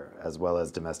water as well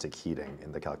as domestic heating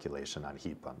in the calculation on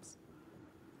heat pumps?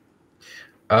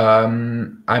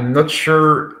 I'm not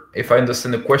sure if I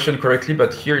understand the question correctly,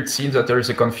 but here it seems that there is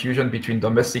a confusion between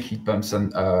domestic heat pumps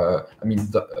and,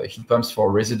 the heat pumps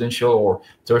for residential or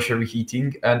tertiary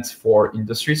heating and for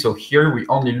industry. So here we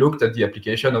only looked at the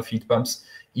application of heat pumps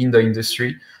in the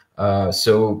industry.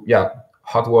 So yeah,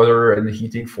 hot water and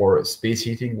heating for space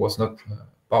heating was not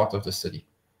part of the study.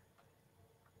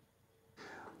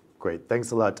 Great,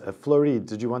 thanks a lot. Florie,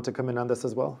 did you want to come in on this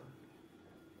as well?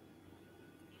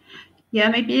 Yeah,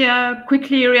 maybe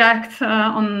quickly react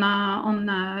on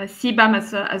CBAM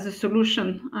as a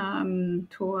solution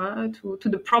to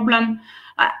the problem.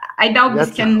 I doubt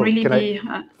this can really be.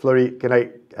 Florie, can I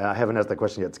haven't asked the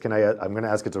question yet. I'm going to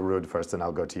ask it to Ruud first, and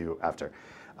I'll go to you after.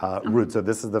 Ruud, so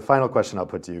this is the final question I'll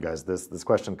put to you guys. This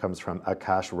question comes from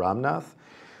Akash Ramnath.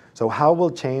 So how will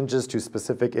changes to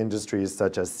specific industries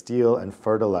such as steel and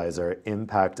fertilizer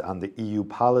impact on the EU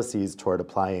policies toward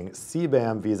applying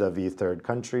CBAM vis-a-vis third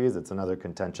countries? It's another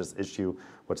contentious issue.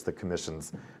 What's the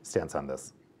Commission's stance on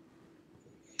this?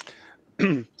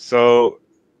 So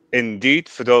indeed,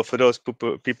 for those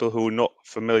people who are not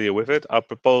familiar with it, our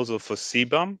proposal for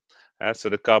CBAM, so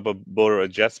the Carbon Border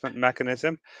Adjustment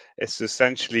Mechanism, is to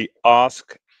essentially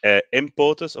ask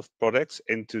importers of products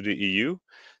into the EU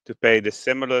to pay the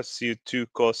similar CO2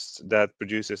 costs that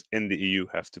producers in the EU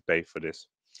have to pay for this.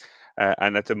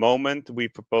 And at the moment, we're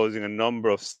proposing a number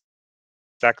of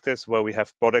sectors where we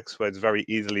have products where it's very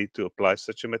easily to apply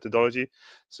such a methodology.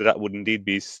 So that would indeed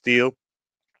be steel,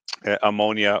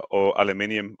 ammonia, or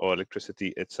aluminium, or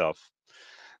electricity itself.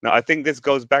 Now, I think this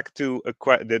goes back to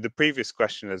the previous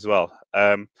question as well.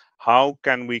 How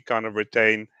can we kind of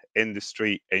retain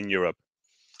industry in Europe?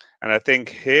 And I think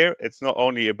here it's not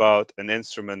only about an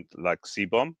instrument like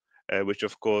CBAM, which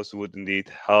of course would indeed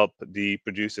help the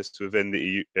producers within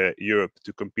the Europe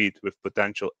to compete with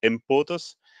potential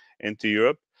importers into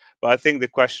Europe, but I think the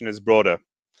question is broader.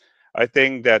 I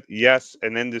think that yes,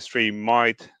 an industry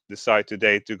might decide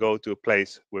today to go to a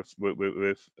place with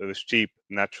cheap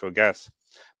natural gas,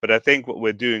 but I think what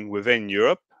we're doing within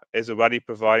Europe is already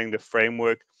providing the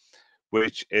framework,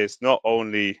 which is not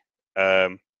only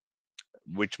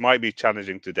which might be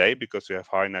challenging today because we have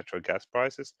high natural gas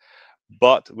prices,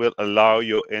 but will allow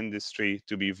your industry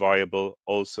to be viable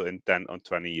also in 10 or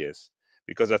 20 years.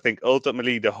 Because I think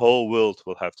ultimately the whole world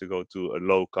will have to go to a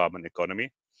low carbon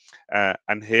economy.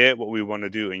 And here what we want to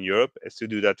do in Europe is to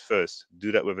do that first,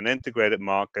 do that with an integrated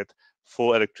market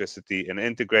for electricity, an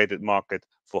integrated market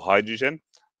for hydrogen,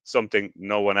 something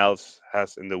no one else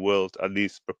has in the world, at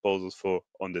least proposals for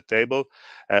on the table,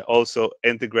 also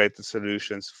integrated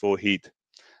solutions for heat.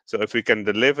 So if we can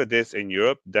deliver this in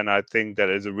Europe, then I think that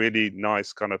is a really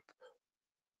nice kind of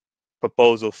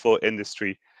proposal for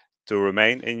industry to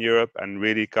remain in Europe and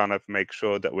really kind of make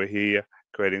sure that we're here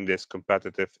creating this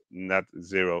competitive net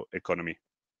zero economy.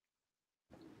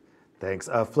 Thanks.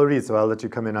 Fleury, so I'll let you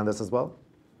come in on this as well.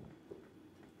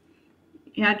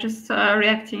 Yeah, just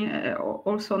reacting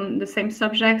also on the same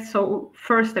subject. So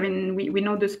first, I mean, we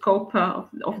know the scope of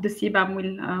the CBAM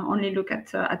will only look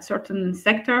at certain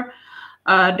sector.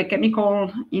 The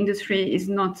chemical industry is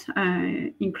not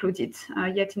included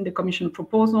yet in the Commission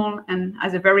proposal, and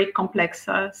as a very complex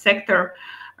sector,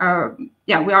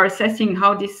 yeah, we are assessing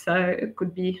how this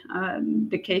could be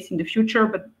the case in the future.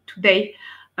 But today,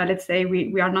 let's say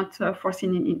we are not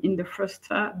foreseen in the first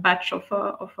batch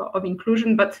of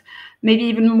inclusion. But maybe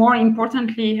even more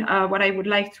importantly, what I would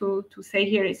like to say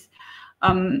here is,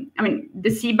 I mean, the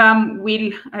CBAM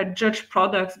will judge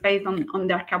products based on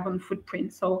their carbon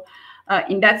footprint. So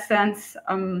in that sense,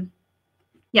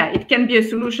 yeah, it can be a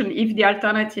solution if the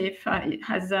alternative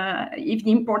if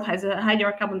the import has a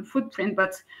higher carbon footprint,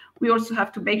 but we also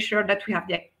have to make sure that we have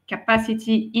the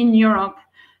capacity in Europe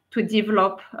to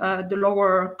develop the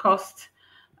lower cost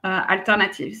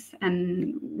alternatives.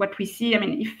 And what we see, I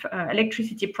mean, if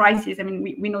electricity prices, I mean,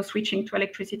 we know switching to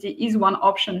electricity is one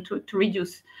option to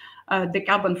reduce the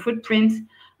carbon footprint,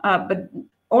 but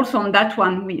also on that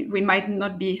one, we might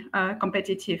not be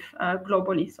competitive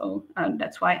globally. So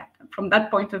that's why, from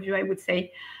that point of view, I would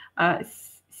say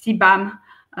CBAM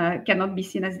cannot be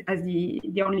seen as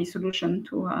the only solution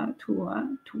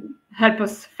to help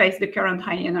us face the current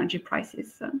high energy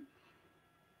prices.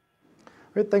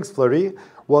 Great, thanks, Fleury.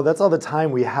 Well, that's all the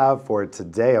time we have for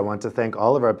today. I want to thank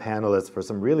all of our panelists for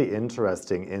some really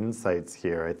interesting insights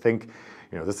here. I think,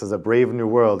 you know, this is a brave new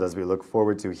world as we look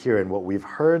forward to here. And what we've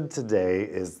heard today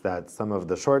is that some of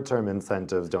the short-term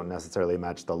incentives don't necessarily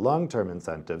match the long-term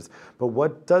incentives. But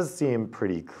what does seem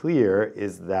pretty clear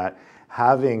is that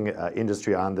having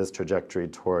industry on this trajectory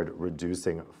toward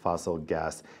reducing fossil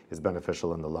gas is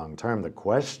beneficial in the long term. The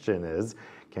question is,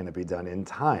 can it be done in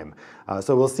time?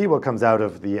 So we'll see what comes out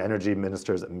of the energy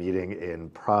ministers meeting in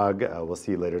Prague. We'll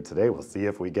see later today. We'll see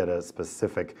if we get a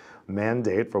specific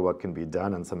mandate for what can be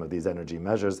done on some of these energy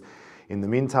measures. In the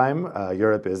meantime,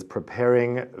 Europe is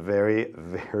preparing very,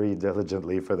 very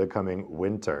diligently for the coming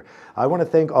winter. I want to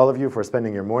thank all of you for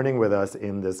spending your morning with us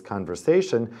in this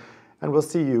conversation, and we'll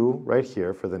see you right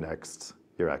here for the next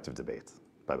Euractiv debate.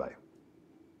 Bye-bye.